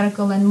extra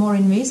medical and more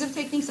invasive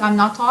techniques. I'm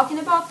not talking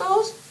about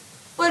those,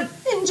 but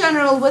in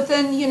general,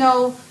 within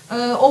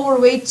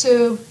overweight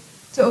to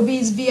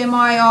obese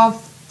BMI of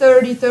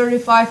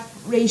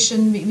 30-35 ratio,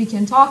 we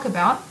can talk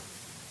about.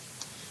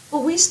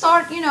 But we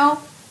start,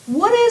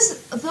 what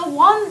is the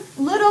one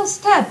little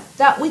step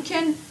that we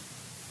can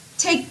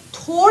take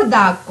toward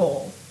that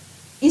goal,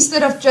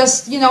 instead of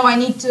just, I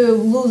need to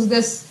lose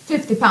this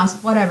 50 pounds,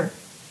 whatever.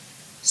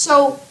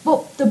 So,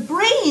 but the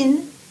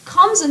brain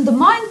the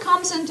mind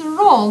comes into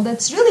role.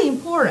 That's really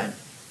important.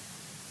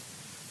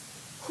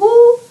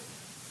 Who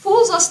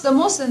fools us the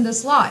most in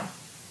this life?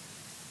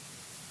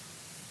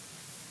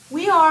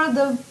 We are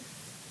the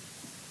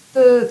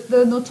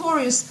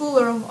notorious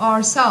fooler of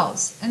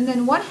ourselves. And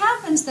then what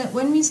happens that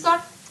when we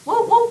start,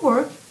 well, it won't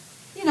work,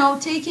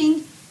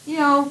 taking,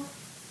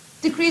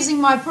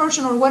 decreasing my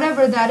portion or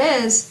whatever that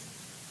is,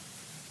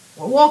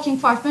 or walking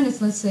 5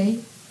 minutes, let's say,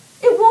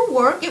 it won't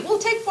work. It will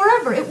take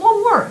forever. It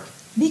won't work.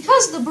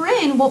 Because the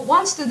brain, what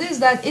wants to do is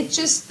that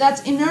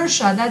that's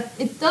inertia, that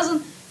it's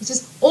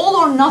just all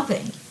or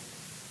nothing.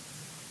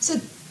 So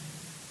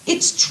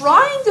it's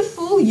trying to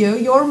fool you,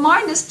 your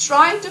mind is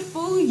trying to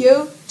fool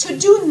you to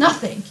do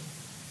nothing.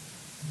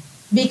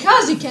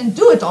 Because you can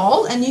do it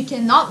all and you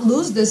cannot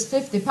lose this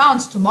 50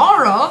 pounds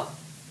tomorrow,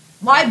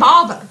 why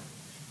bother?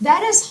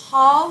 That is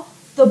how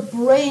the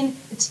brain,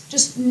 it's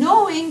just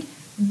knowing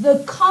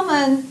the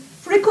common,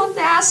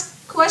 frequently asked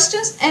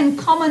questions and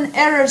common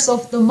errors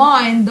of the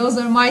mind. Those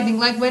are my thing.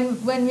 Like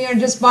when we are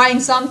just buying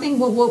something,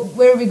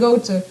 where we go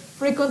to?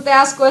 Frequently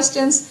asked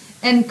questions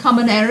and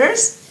common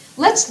errors.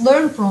 Let's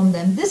learn from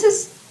them. This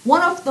is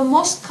one of the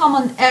most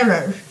common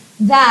errors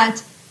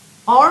that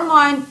our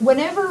mind,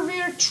 whenever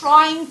we're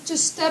trying to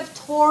step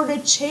toward a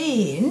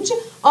change,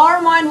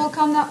 our mind will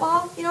come that,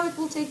 well, it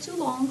will take too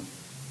long.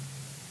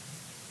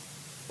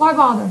 Why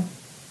bother?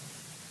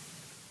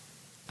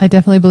 I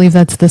definitely believe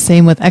that's the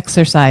same with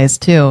exercise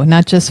too,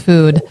 not just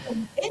food.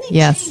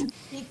 Yes. Change,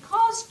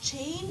 because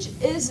change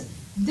is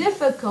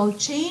difficult.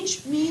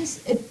 Change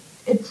means a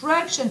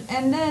direction,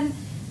 and then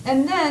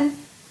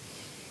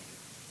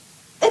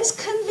it's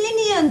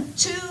convenient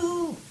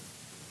to.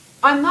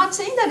 I'm not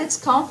saying that it's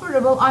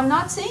comfortable. I'm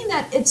not saying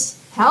that it's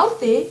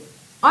healthy.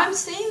 I'm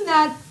saying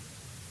that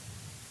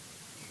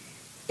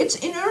it's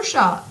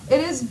inertia.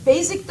 It is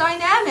basic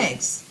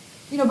dynamics,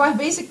 by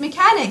basic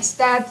mechanics,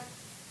 that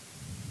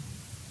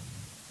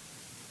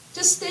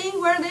just staying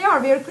where they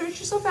are. We are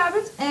creatures of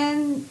habit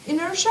and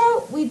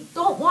inertia. We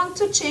don't want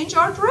to change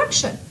our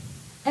direction.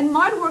 And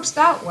mind works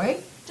that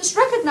way. Just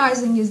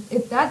recognizing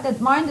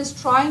that mind is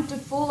trying to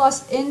fool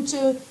us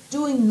into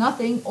doing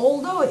nothing,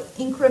 although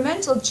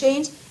incremental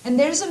change, and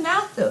there's a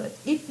math to it.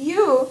 If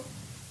you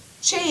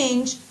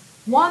change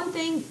one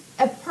thing,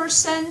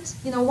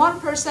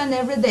 1%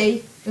 every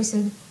day,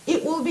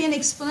 it will be an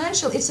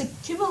exponential. It's a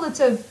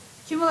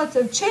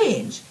cumulative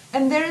change.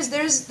 And there's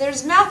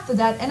math to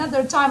that.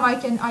 Another time I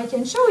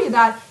can show you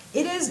that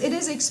it is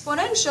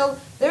exponential.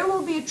 There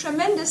will be a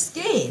tremendous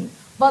gain.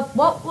 But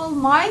what will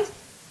mind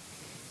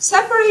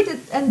separate it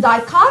and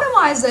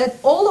dichotomize it,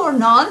 all or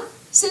none?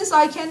 Since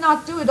I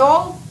cannot do it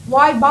all,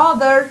 why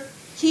bother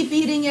keep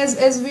eating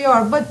as we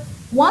are? But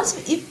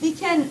if we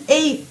can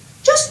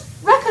just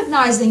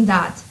recognizing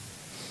that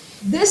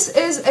this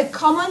is a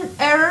common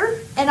error,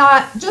 and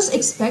I just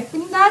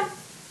expecting that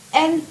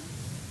and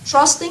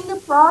trusting the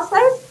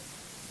process,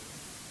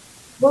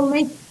 will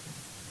make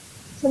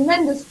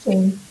tremendous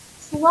change,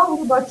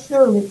 slowly but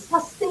surely.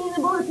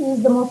 Sustainability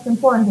is the most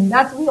important thing.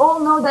 We all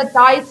know that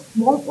diets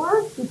won't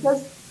work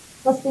because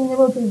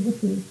sustainability is the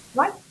key,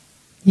 right?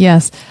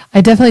 Yes,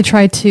 I definitely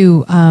try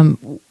to,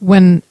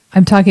 when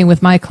I'm talking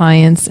with my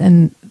clients,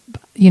 and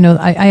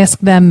I ask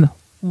them,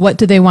 what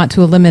do they want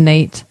to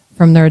eliminate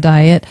from their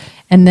diet?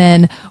 And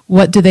then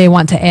what do they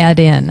want to add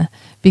in?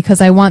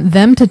 Because I want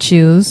them to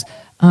choose,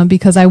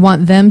 because I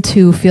want them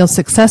to feel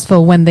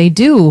successful when they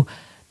do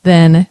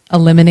then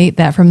eliminate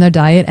that from their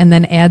diet and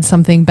then add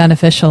something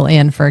beneficial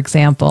in, for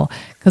example.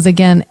 Because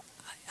again,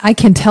 I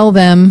can tell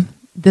them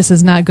this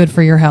is not good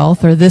for your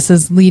health, or this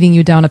is leading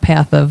you down a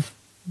path of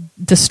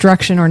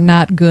destruction or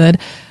not good.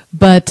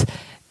 But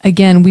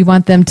again, we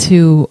want them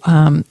to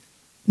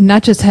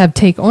not just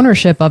take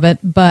ownership of it,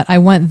 but I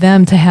want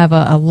them to have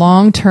a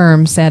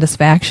long-term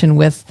satisfaction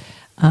with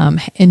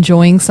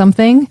enjoying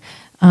something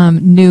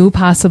new,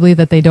 possibly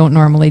that they don't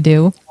normally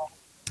do,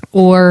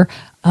 or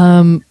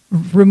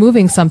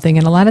removing something.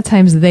 And a lot of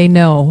times they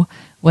know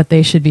what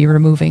they should be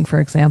removing, for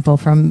example,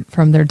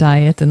 from their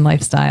diet and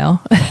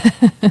lifestyle.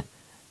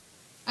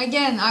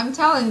 Again, I'm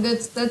telling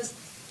that's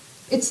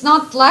it's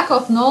not lack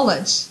of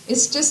knowledge.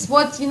 It's just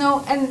what,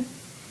 and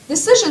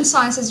decision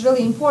science is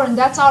really important.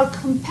 That's our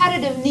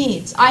competitive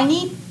needs. I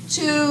need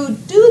to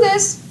do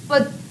this,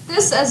 but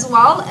this as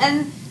well,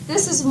 and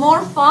this is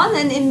more fun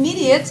and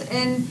immediate,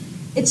 and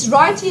it's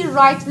right here,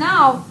 right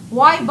now.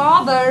 Why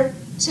bother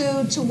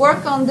to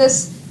work on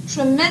this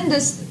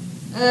tremendous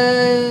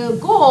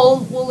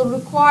goal will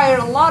require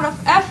a lot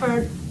of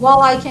effort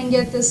while I can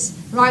get this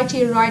right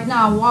here, right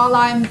now, while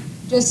I'm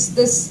just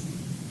this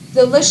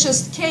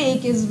delicious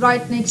cake is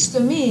right next to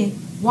me.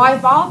 Why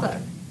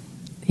bother?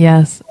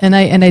 Yes, and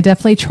I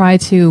definitely try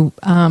to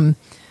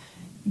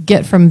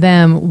get from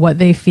them what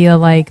they feel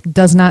like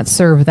does not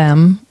serve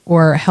them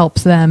or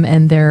helps them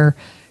in their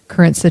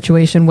current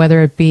situation,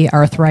 whether it be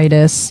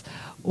arthritis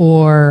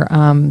or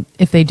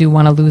if they do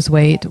want to lose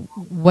weight.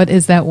 What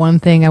is that one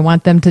thing? I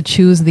want them to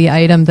choose the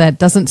item that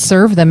doesn't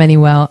serve them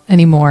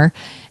anymore,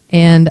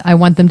 and I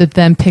want them to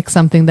then pick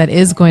something that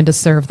is going to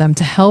serve them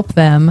to help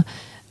them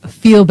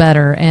feel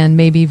better and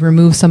maybe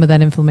remove some of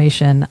that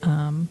inflammation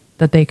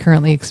that they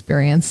currently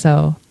experience.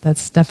 So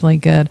that's definitely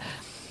good.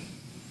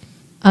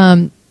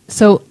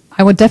 So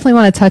I would definitely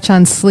want to touch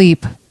on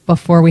sleep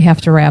before we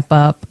have to wrap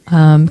up,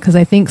 because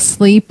I think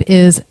sleep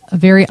is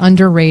very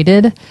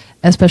underrated,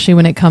 especially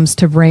when it comes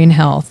to brain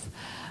health.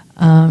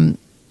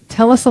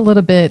 Tell us a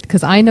little bit,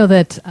 because I know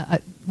that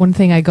one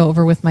thing I go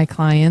over with my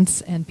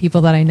clients and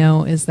people that I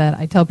know is that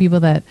I tell people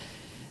that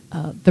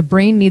the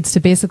brain needs to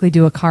basically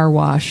do a car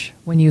wash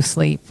when you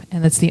sleep,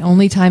 and that's the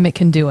only time it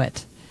can do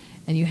it.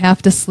 And you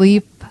have to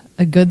sleep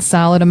a good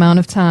solid amount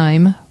of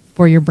time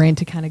for your brain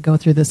to kind of go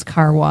through this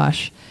car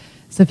wash.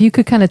 So if you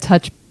could kind of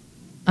touch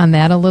on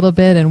that a little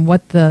bit and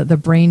what the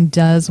brain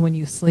does when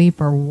you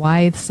sleep, or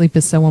why sleep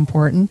is so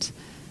important,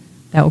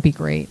 that would be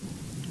great.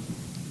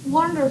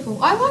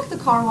 Wonderful. I like the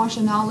car wash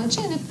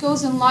analogy, and it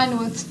goes in line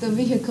with the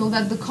vehicle,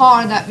 the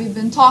car that we've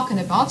been talking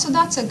about. So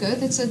that's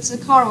it's a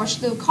car wash.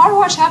 The car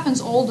wash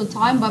happens all the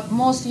time, but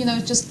most,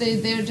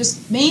 they're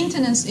just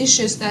maintenance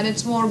issues that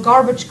it's more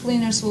garbage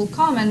cleaners will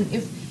come. And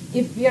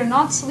if we are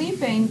not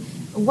sleeping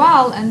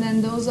well, and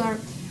then those are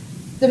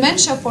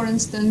dementia, for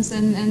instance,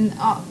 and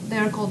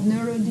they're called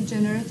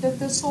neurodegenerative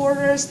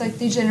disorders, like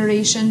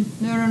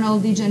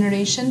neuronal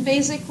degeneration,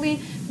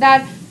 basically,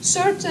 that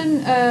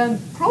certain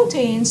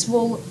proteins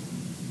will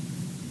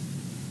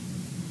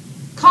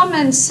come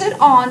and sit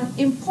on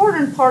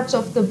important parts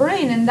of the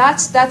brain, and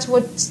that's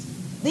what's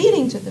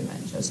leading to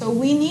dementia. So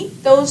we need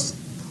those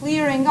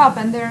clearing up,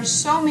 and there are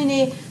so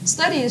many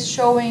studies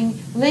showing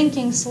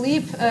linking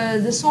sleep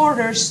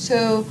disorders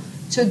to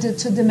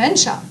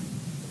dementia.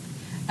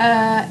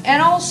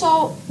 And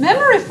also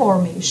memory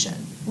formation.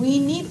 We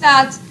need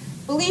that.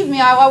 Believe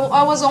me,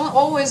 I was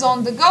always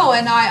on the go,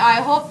 and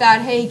I hope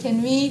that, hey,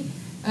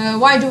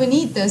 why do we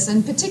need this?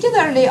 And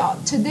particularly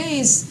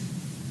today's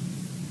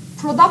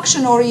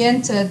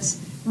production-oriented,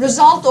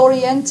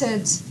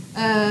 result-oriented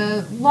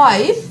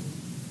life,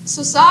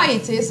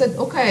 society said,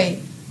 okay,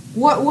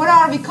 what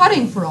are we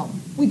cutting from?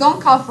 We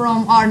don't cut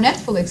from our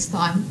Netflix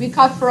time. We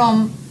cut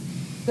from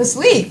the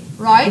sleep,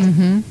 right?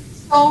 Mm-hmm.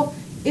 So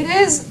it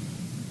is.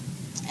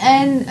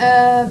 And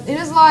it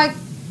is like,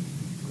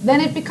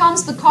 then it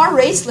becomes the car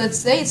race, let's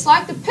say. It's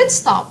like the pit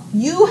stop.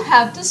 You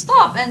have to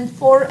stop, and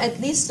for at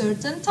least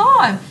certain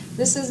time.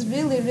 This is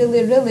really,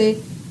 really,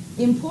 really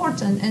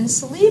important. And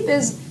sleep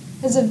is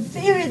a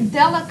very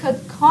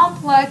delicate,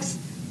 complex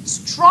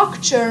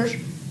structure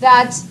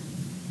that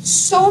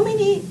so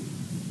many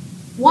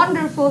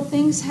wonderful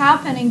things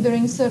happening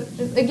during,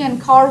 again,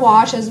 car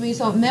wash, as we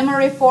saw,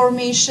 memory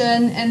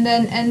formation, and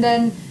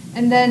then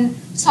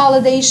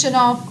solidation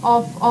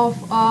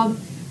of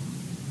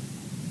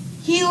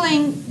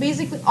healing.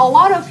 Basically, a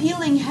lot of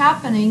healing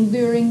happening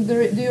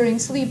during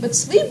sleep. But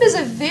sleep is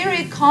a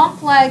very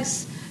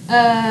complex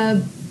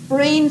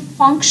brain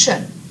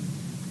function,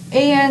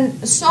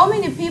 and so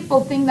many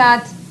people think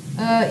that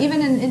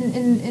even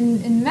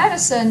in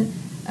medicine,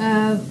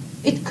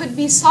 it could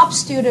be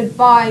substituted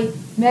by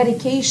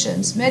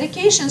medications.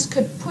 Medications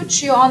could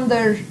put you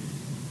under,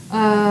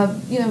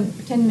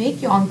 can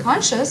make you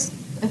unconscious,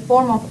 a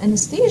form of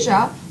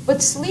anesthesia.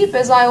 But sleep,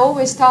 as I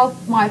always tell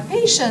my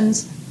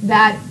patients,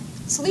 that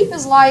sleep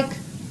is like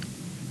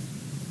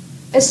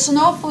a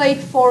snowflake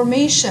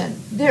formation.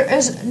 There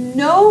is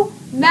no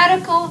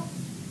medical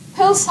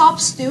pill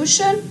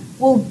substitution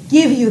will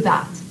give you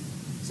that.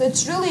 So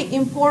it's really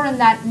important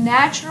that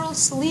natural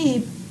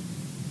sleep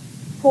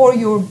for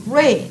your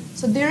brain.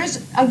 So there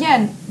is,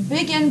 again,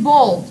 big and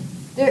bold,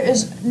 there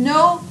is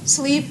no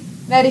sleep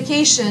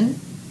medication,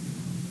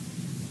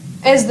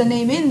 as the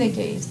name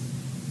indicates.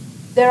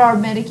 There are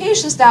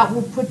medications that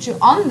will put you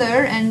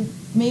under and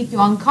make you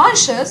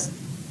unconscious,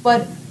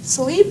 but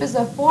sleep is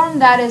a form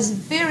that is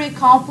very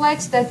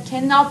complex that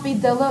cannot be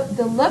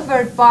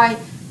delivered by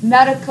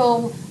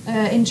medical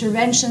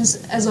interventions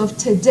as of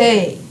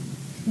today.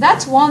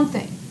 That's one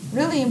thing,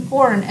 really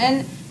important.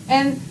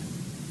 And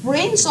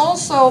brains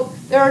also,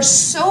 there are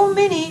so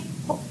many,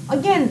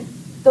 again,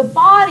 the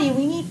body,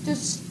 we need to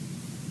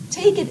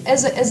take it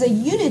as a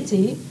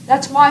unity.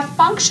 That's why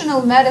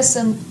functional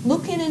medicine,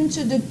 looking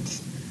into the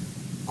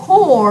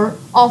core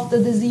of the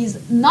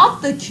disease,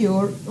 not the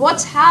cure,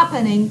 what's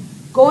happening,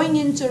 going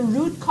into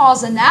root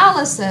cause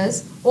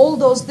analysis, all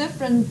those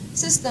different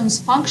systems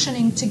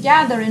functioning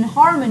together in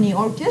harmony,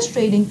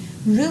 orchestrating,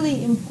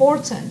 really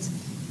important.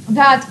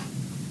 That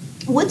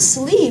with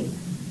sleep,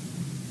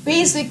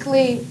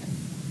 basically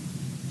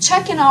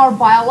checking our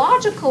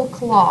biological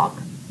clock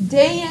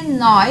day and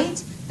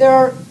night, there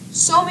are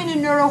so many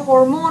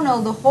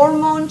neurohormonal, the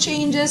hormone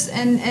changes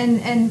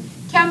and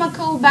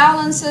chemical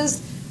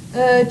balances,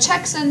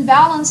 checks and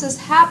balances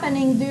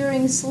happening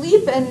during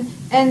sleep,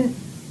 and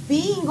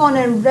being on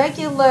a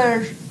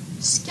regular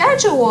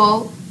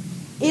schedule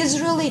is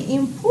really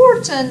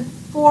important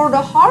for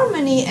the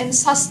harmony and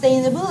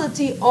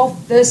sustainability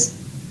of this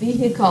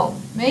vehicle.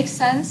 Makes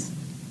sense?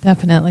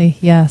 Definitely.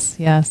 Yes,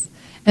 yes.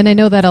 And I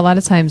know that a lot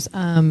of times,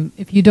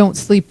 if you don't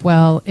sleep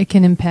well, it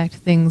can impact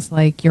things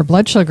like your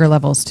blood sugar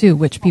levels too,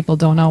 which people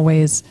don't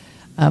always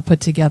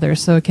put together.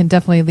 So it can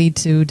definitely lead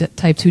to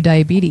type 2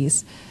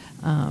 diabetes.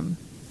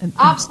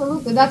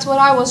 Absolutely. That's what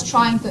I was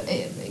trying to,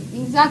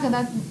 exactly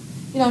that,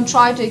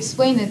 try to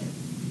explain it.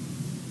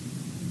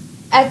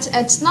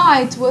 At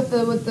night with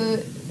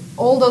the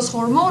all those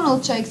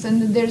hormonal checks,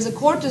 and there's a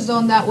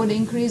cortisone that would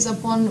increase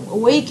upon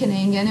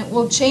awakening, and it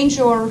will change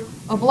your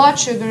blood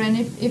sugar, and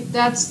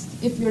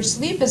if your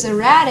sleep is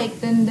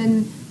erratic,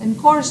 then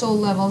cortisol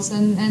levels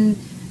and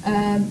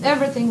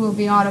everything will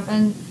be out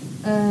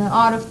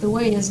of the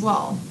way as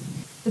well.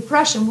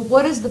 Depression.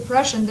 What is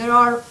depression? There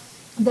are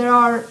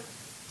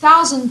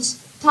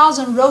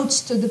thousand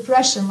roads to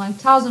depression, like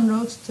 1,000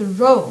 roads to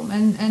Rome,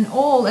 and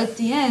all at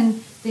the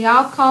end the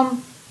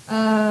outcome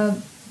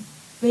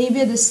may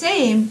be the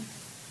same,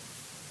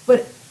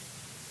 but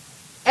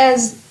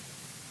as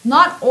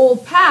not all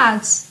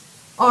paths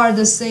are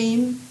the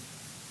same,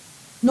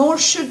 nor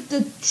should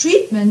the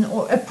treatment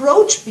or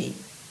approach be.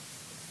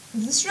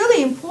 This is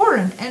really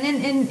important. And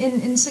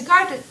in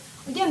psychiatry,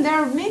 again, there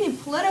are many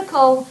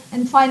political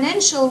and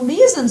financial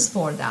reasons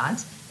for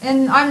that.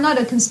 And I'm not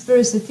a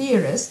conspiracy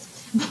theorist,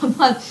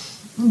 but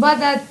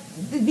that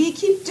we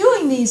keep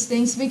doing these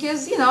things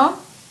because,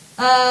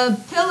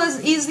 pill is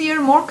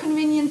easier, more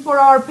convenient for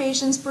our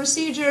patients.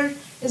 Procedure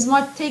is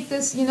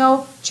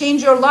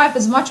change your life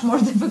is much more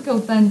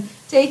difficult than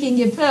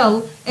taking a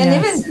pill. And Yes.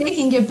 even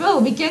taking a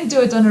pill, we can't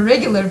do it on a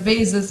regular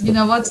basis.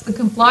 What's the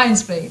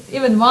compliance rate?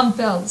 Even one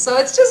pill. So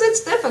it's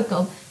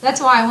difficult.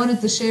 That's why I wanted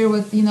to share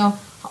with,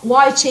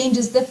 why change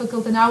is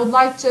difficult. And I would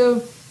like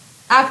to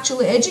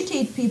actually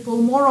educate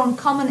people more on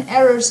common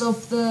errors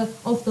of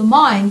the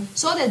mind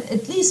so that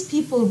at least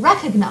people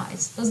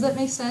recognize. Does that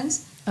make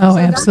sense? Oh, So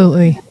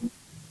absolutely.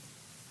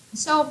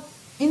 So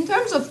in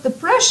terms of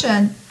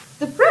depression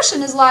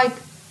is like,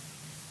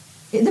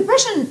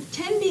 depression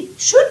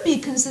should be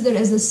considered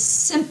as a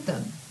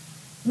symptom,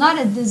 not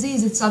a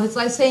disease itself. It's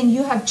like saying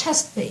you have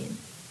chest pain.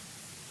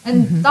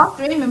 And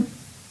Dr. Amen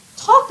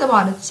talked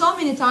about it so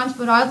many times,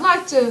 but I'd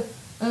like to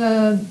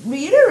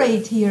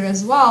reiterate here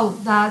as well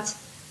that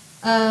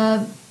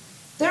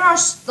there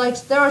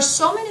are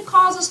so many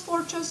causes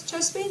for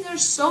chest pain.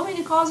 There's so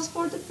many causes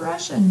for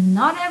depression.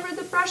 Not every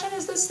depression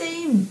is the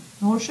same,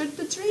 nor should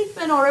the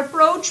treatment or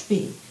approach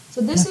be.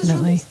 So this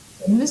Definitely. is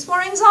really same as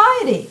for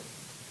anxiety.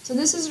 So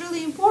this is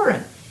really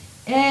important.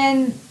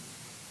 And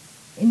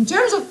in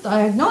terms of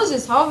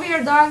diagnosis, how we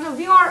are diagnosed,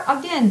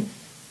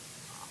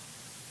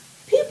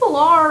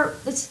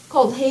 it's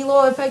called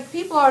halo effect.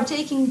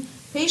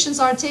 Patients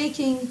are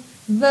taking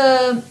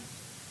the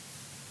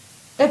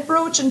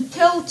approach and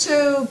pill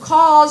to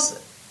cause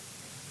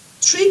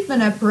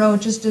treatment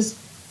approaches just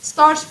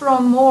starts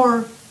from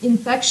more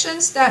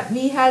infections that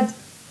we had.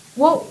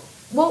 What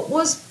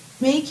was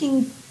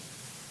making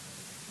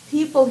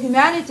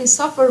humanity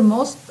suffer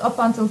most up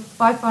until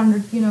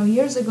 500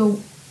 years ago,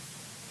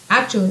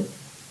 actually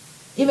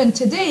even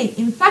today,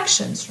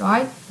 infections,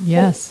 right?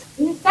 Yes.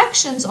 But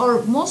infections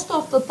are most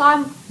of the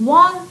time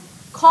one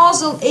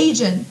causal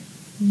agent.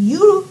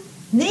 You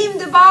name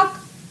the bug,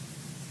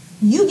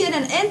 you get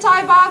an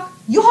antibiotic,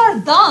 you are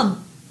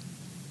done.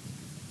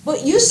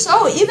 But you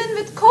saw, even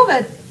with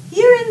COVID,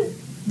 here in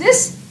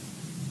this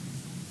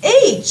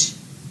age,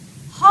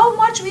 how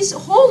much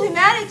whole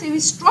humanity, we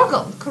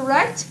struggled,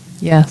 correct?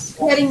 Yes.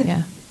 Getting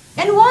Yeah.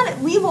 And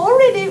we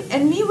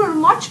were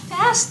much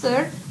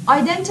faster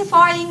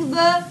identifying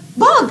the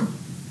bug.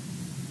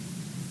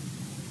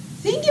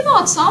 Think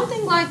about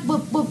something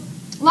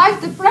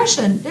like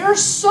depression. There are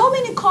so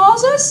many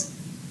causes,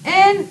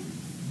 and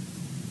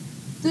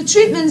the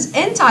treatment's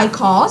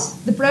anti-cause,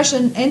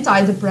 depression,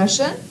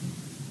 anti-depression,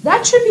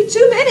 that should be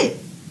too many.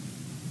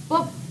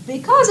 But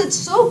because it's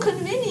so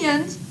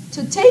convenient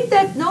to take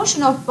that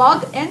notion of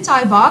bug,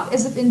 anti-bug,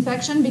 as if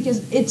infection,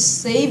 because it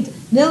saved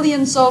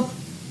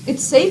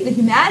the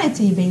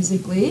humanity,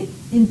 basically,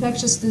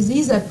 infectious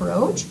disease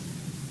approach,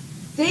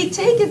 they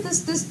take it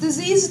this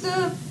disease,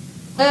 the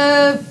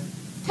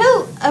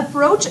pill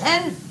approach,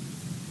 and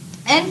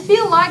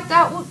feel like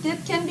that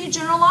can be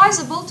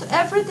generalizable to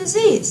every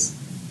disease.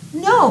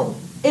 No,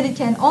 it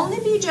can only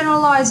be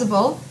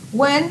generalizable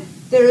when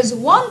there is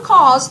one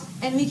cause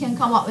and we can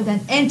come up with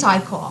an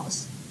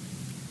anti-cause.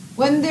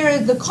 When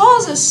the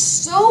cause is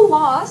so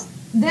vast,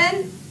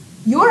 then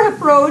your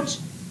approach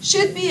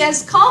should be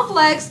as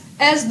complex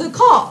as the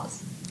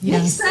cause.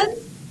 Yes. Makes sense?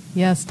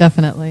 Yes,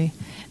 definitely.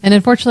 And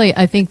unfortunately,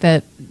 I think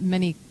that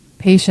many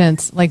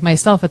patients, like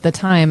myself at the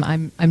time,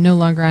 I'm no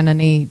longer on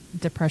any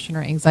depression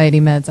or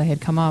anxiety meds. I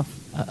had come off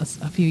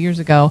a few years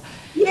ago.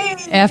 Yay!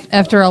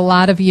 After a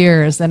lot of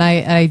years, and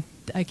I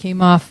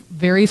came off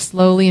very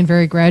slowly and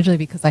very gradually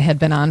because I had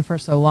been on for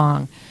so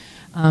long,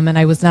 and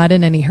I was not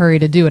in any hurry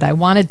to do it. I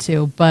wanted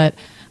to, but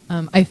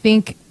I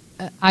think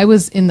I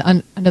was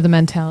under the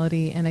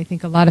mentality, and I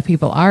think a lot of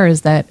people are,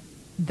 is that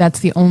that's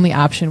the only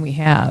option we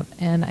have,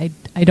 and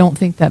I don't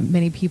think that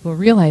many people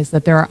realize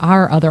that there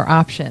are other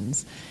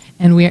options.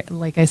 And we,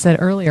 like I said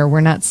earlier,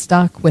 we're not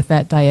stuck with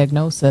that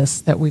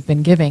diagnosis that we've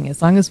been giving.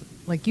 As long as,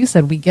 like you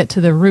said, we get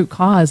to the root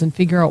cause and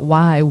figure out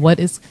why, what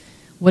is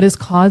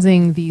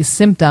causing these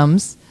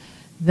symptoms,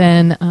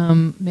 then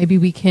maybe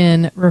we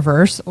can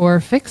reverse or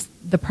fix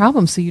the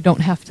problem so you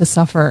don't have to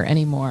suffer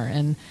anymore.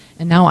 And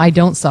now I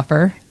don't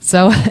suffer.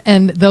 So,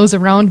 and those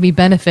around me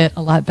benefit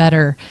a lot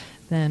better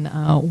than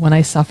when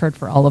I suffered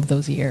for all of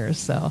those years.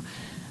 So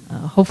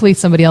hopefully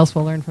somebody else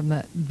will learn from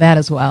that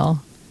as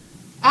well.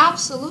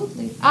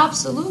 Absolutely,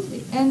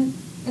 absolutely, and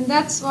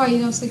that's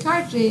why,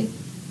 psychiatry,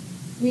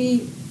 any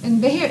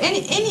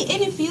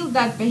field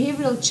that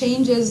behavioral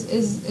change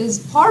is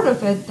part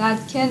of it,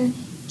 that can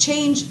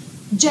change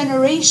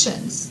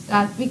generations.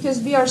 That because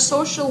we are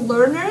social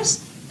learners,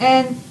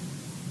 and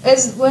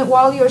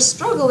while you're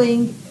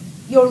struggling,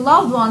 your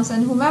loved ones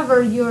and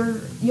whomever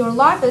your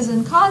life is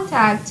in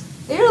contact,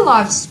 their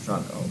lives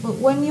struggle. But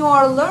when you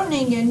are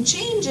learning and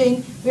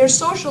changing, we are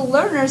social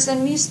learners,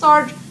 and we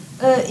start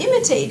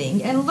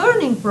imitating and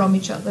learning from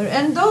each other,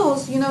 and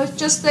those, it's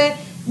just a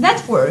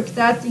network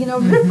that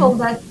ripple,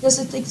 that just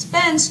it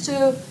expands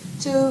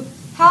to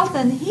health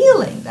and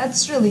healing.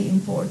 That's really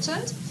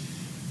important.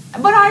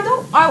 But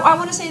I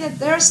want to say that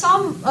there are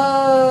some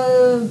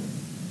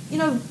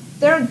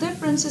there are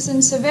differences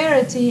in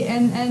severity,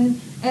 and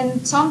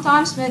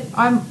sometimes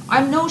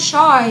I'm no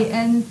shy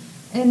and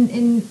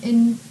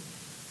in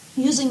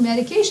using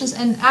medications,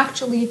 and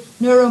actually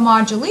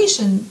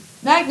neuromodulation,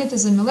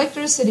 magnetism,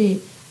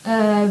 electricity,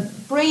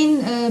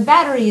 brain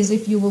batteries,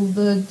 if you will,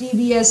 the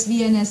DBS,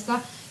 VNS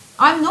stuff.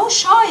 I'm no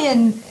shy,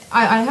 and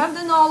I have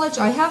the knowledge,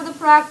 I have the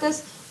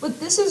practice, but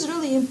this is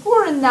really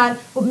important that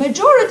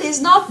majority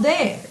is not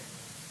there.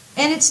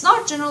 And it's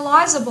not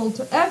generalizable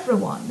to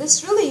everyone. This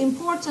is really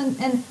important,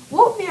 and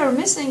what we are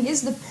missing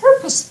is the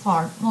purpose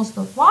part most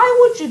of. Why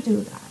would you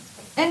do that?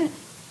 And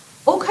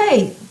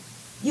okay,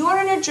 you are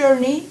in a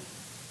journey,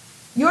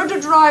 you're the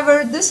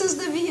driver, this is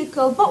the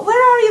vehicle, but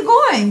where are you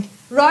going?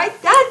 Right?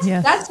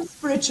 That's the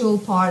spiritual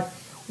part.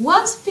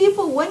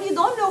 When you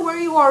don't know where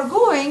you are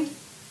going,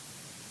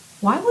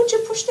 why would you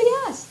push the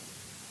gas?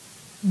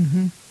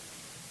 Mm-hmm.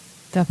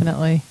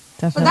 Definitely.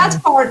 So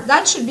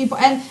that should be,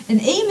 and an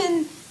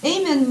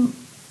Amen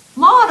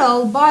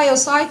model,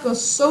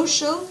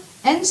 biopsychosocial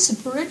and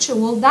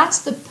spiritual, that's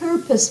the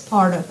purpose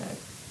part of it.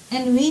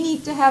 And we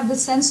need to have the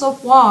sense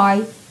of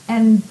why,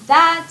 and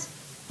that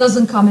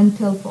doesn't come in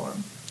pill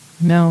form.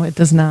 No, it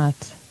does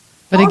not.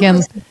 But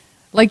again,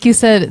 like you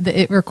said,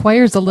 it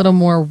requires a little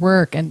more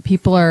work, and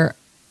people are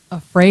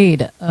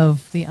afraid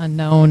of the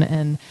unknown,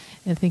 and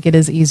I think it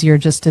is easier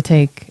just to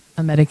take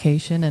a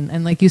medication.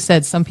 And like you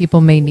said, some people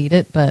may need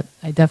it, but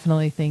I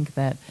definitely think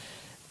that,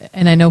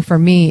 and I know for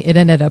me, it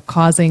ended up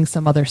causing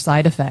some other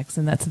side effects,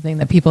 and that's the thing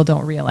that people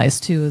don't realize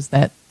too, is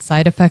that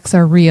side effects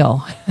are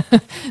real,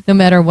 no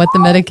matter what the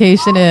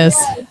medication is.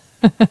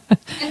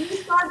 And we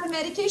start the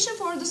medication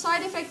for the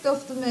side effect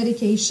of the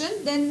medication,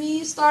 then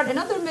we start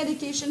another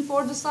medication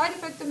for the side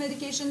effect of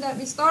medication that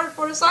we started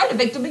for a side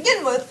effect to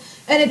begin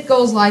with, and it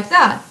goes like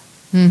that.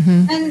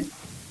 Mm-hmm.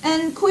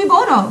 And cui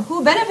bono,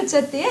 who benefits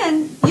at the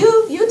end?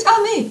 You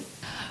tell me.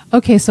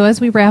 Okay, so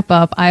as we wrap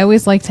up, I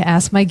always like to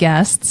ask my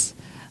guests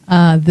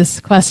this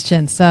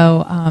question.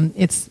 So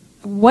it's,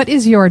 what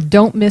is your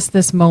don't miss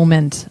this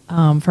moment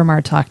from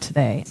our talk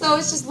today? So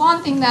it's just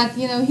one thing that,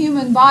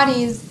 human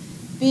bodies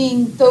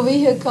being the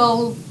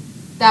vehicle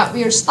that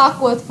we are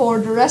stuck with for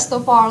the rest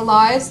of our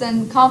lives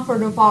and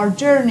comfort of our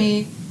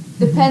journey,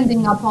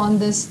 depending upon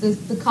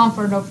the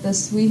comfort of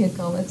this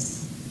vehicle.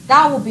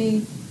 That will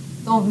be,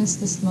 don't miss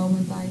this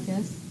moment, I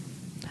guess.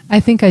 I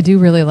think I do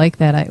really like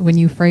that. When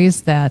you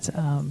phrase that,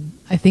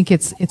 I think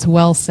it's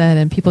well said,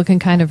 and people can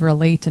kind of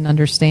relate and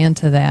understand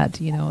to that,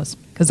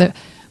 because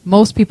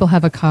most people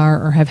have a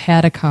car or have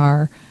had a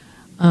car,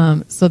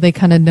 so they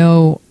kind of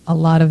know a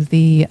lot of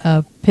the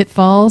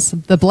pitfalls,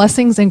 the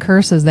blessings and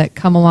curses that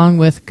come along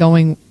with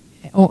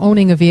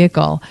owning a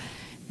vehicle.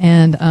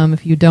 And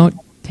if you don't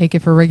take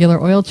it for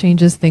regular oil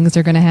changes, things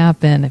are going to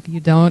happen. If you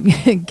don't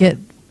get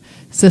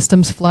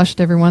systems flushed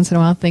every once in a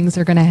while, things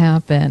are going to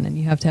happen, and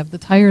you have to have the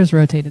tires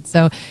rotated.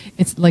 So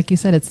it's like you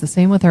said, it's the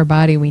same with our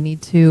body. We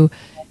need to,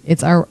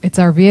 it's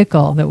our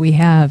vehicle that we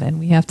have,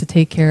 and we have to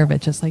take care of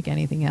it just like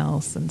anything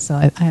else. And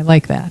so I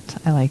like that.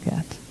 I like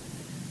that.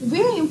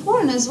 Very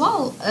important as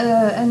well,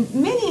 and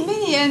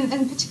many,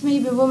 and particularly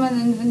maybe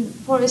women and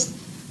Forrest,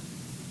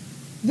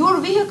 your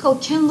vehicle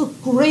can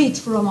look great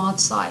from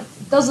outside.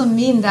 It doesn't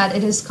mean that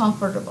it is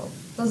comfortable.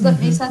 Does that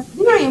make sense?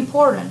 Very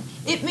important.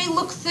 It may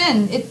look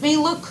thin. It may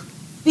look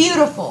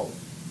beautiful,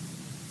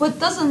 but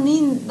doesn't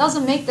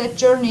make that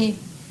journey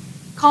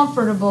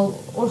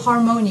comfortable or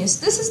harmonious.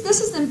 This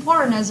is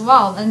important as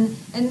well, and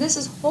this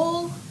is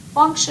whole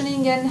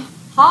functioning and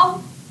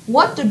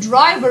what the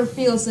driver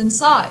feels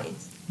inside.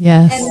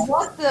 Yes. And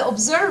what the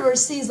observer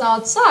sees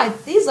outside.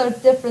 These are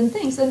different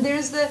things, and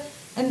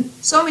and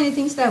so many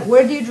things that,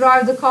 where do you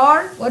drive the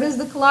car? What is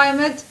the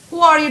climate?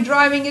 Who are you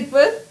driving it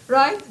with?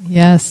 Right?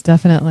 Yes,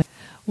 definitely.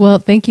 Well,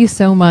 thank you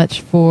so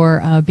much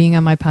for being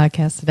on my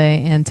podcast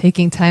today and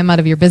taking time out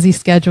of your busy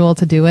schedule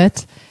to do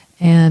it.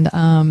 And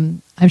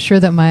I'm sure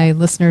that my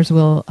listeners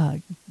will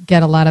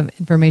get a lot of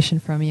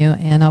information from you.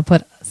 And I'll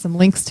put some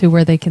links to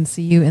where they can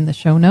see you in the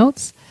show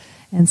notes.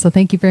 And so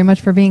thank you very much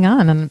for being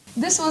on. And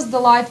this was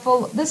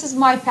delightful. This is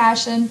my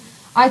passion.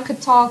 I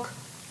could talk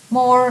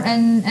more.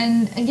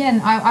 And again,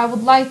 I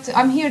would like to,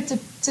 I'm here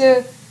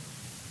to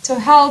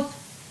help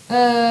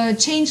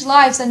change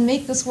lives and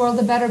make this world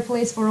a better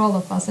place for all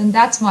of us. And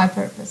that's my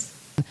purpose.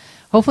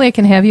 Hopefully I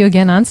can have you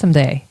again on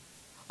someday.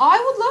 I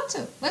would love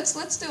to.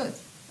 Let's do it.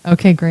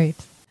 Okay, great.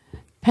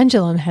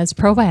 Pendulum has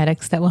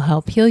probiotics that will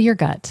help heal your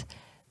gut.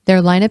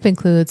 Their lineup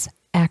includes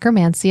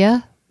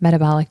Akkermansia,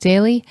 Metabolic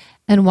Daily,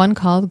 and one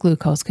called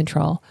Glucose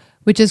Control,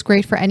 which is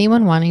great for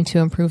anyone wanting to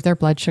improve their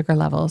blood sugar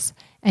levels,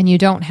 and you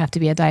don't have to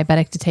be a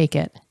diabetic to take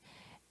it.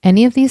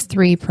 Any of these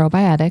 3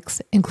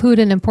 probiotics include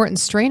an important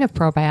strain of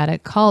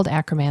probiotic called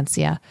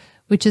Akkermansia,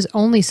 which is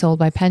only sold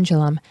by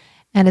Pendulum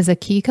and is a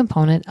key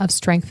component of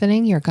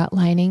strengthening your gut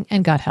lining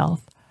and gut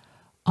health.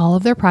 All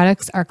of their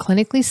products are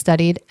clinically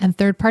studied and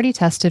third-party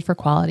tested for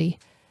quality.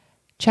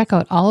 Check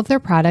out all of their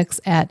products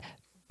at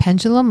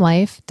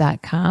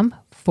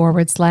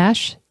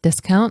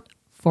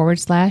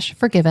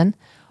pendulumlife.com/discount/forgiven,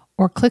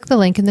 or click the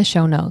link in the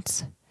show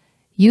notes.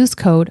 Use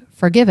code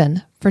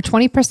FORGIVEN for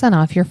 20%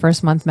 off your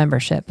first month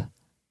membership.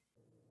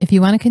 If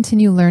you want to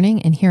continue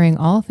learning and hearing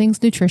all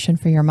things nutrition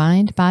for your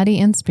mind, body,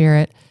 and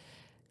spirit,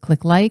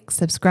 click like,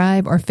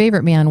 subscribe, or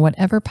favorite me on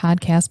whatever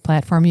podcast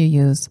platform you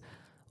use.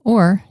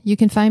 Or you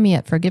can find me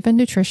at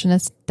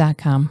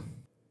forgivennutritionist.com.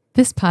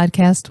 This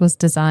podcast was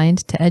designed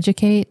to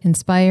educate,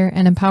 inspire,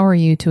 and empower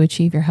you to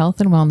achieve your health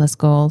and wellness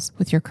goals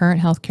with your current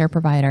healthcare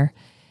provider.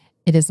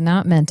 It is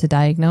not meant to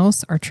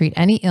diagnose or treat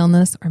any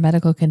illness or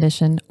medical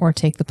condition or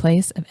take the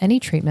place of any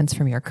treatments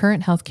from your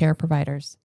current healthcare providers.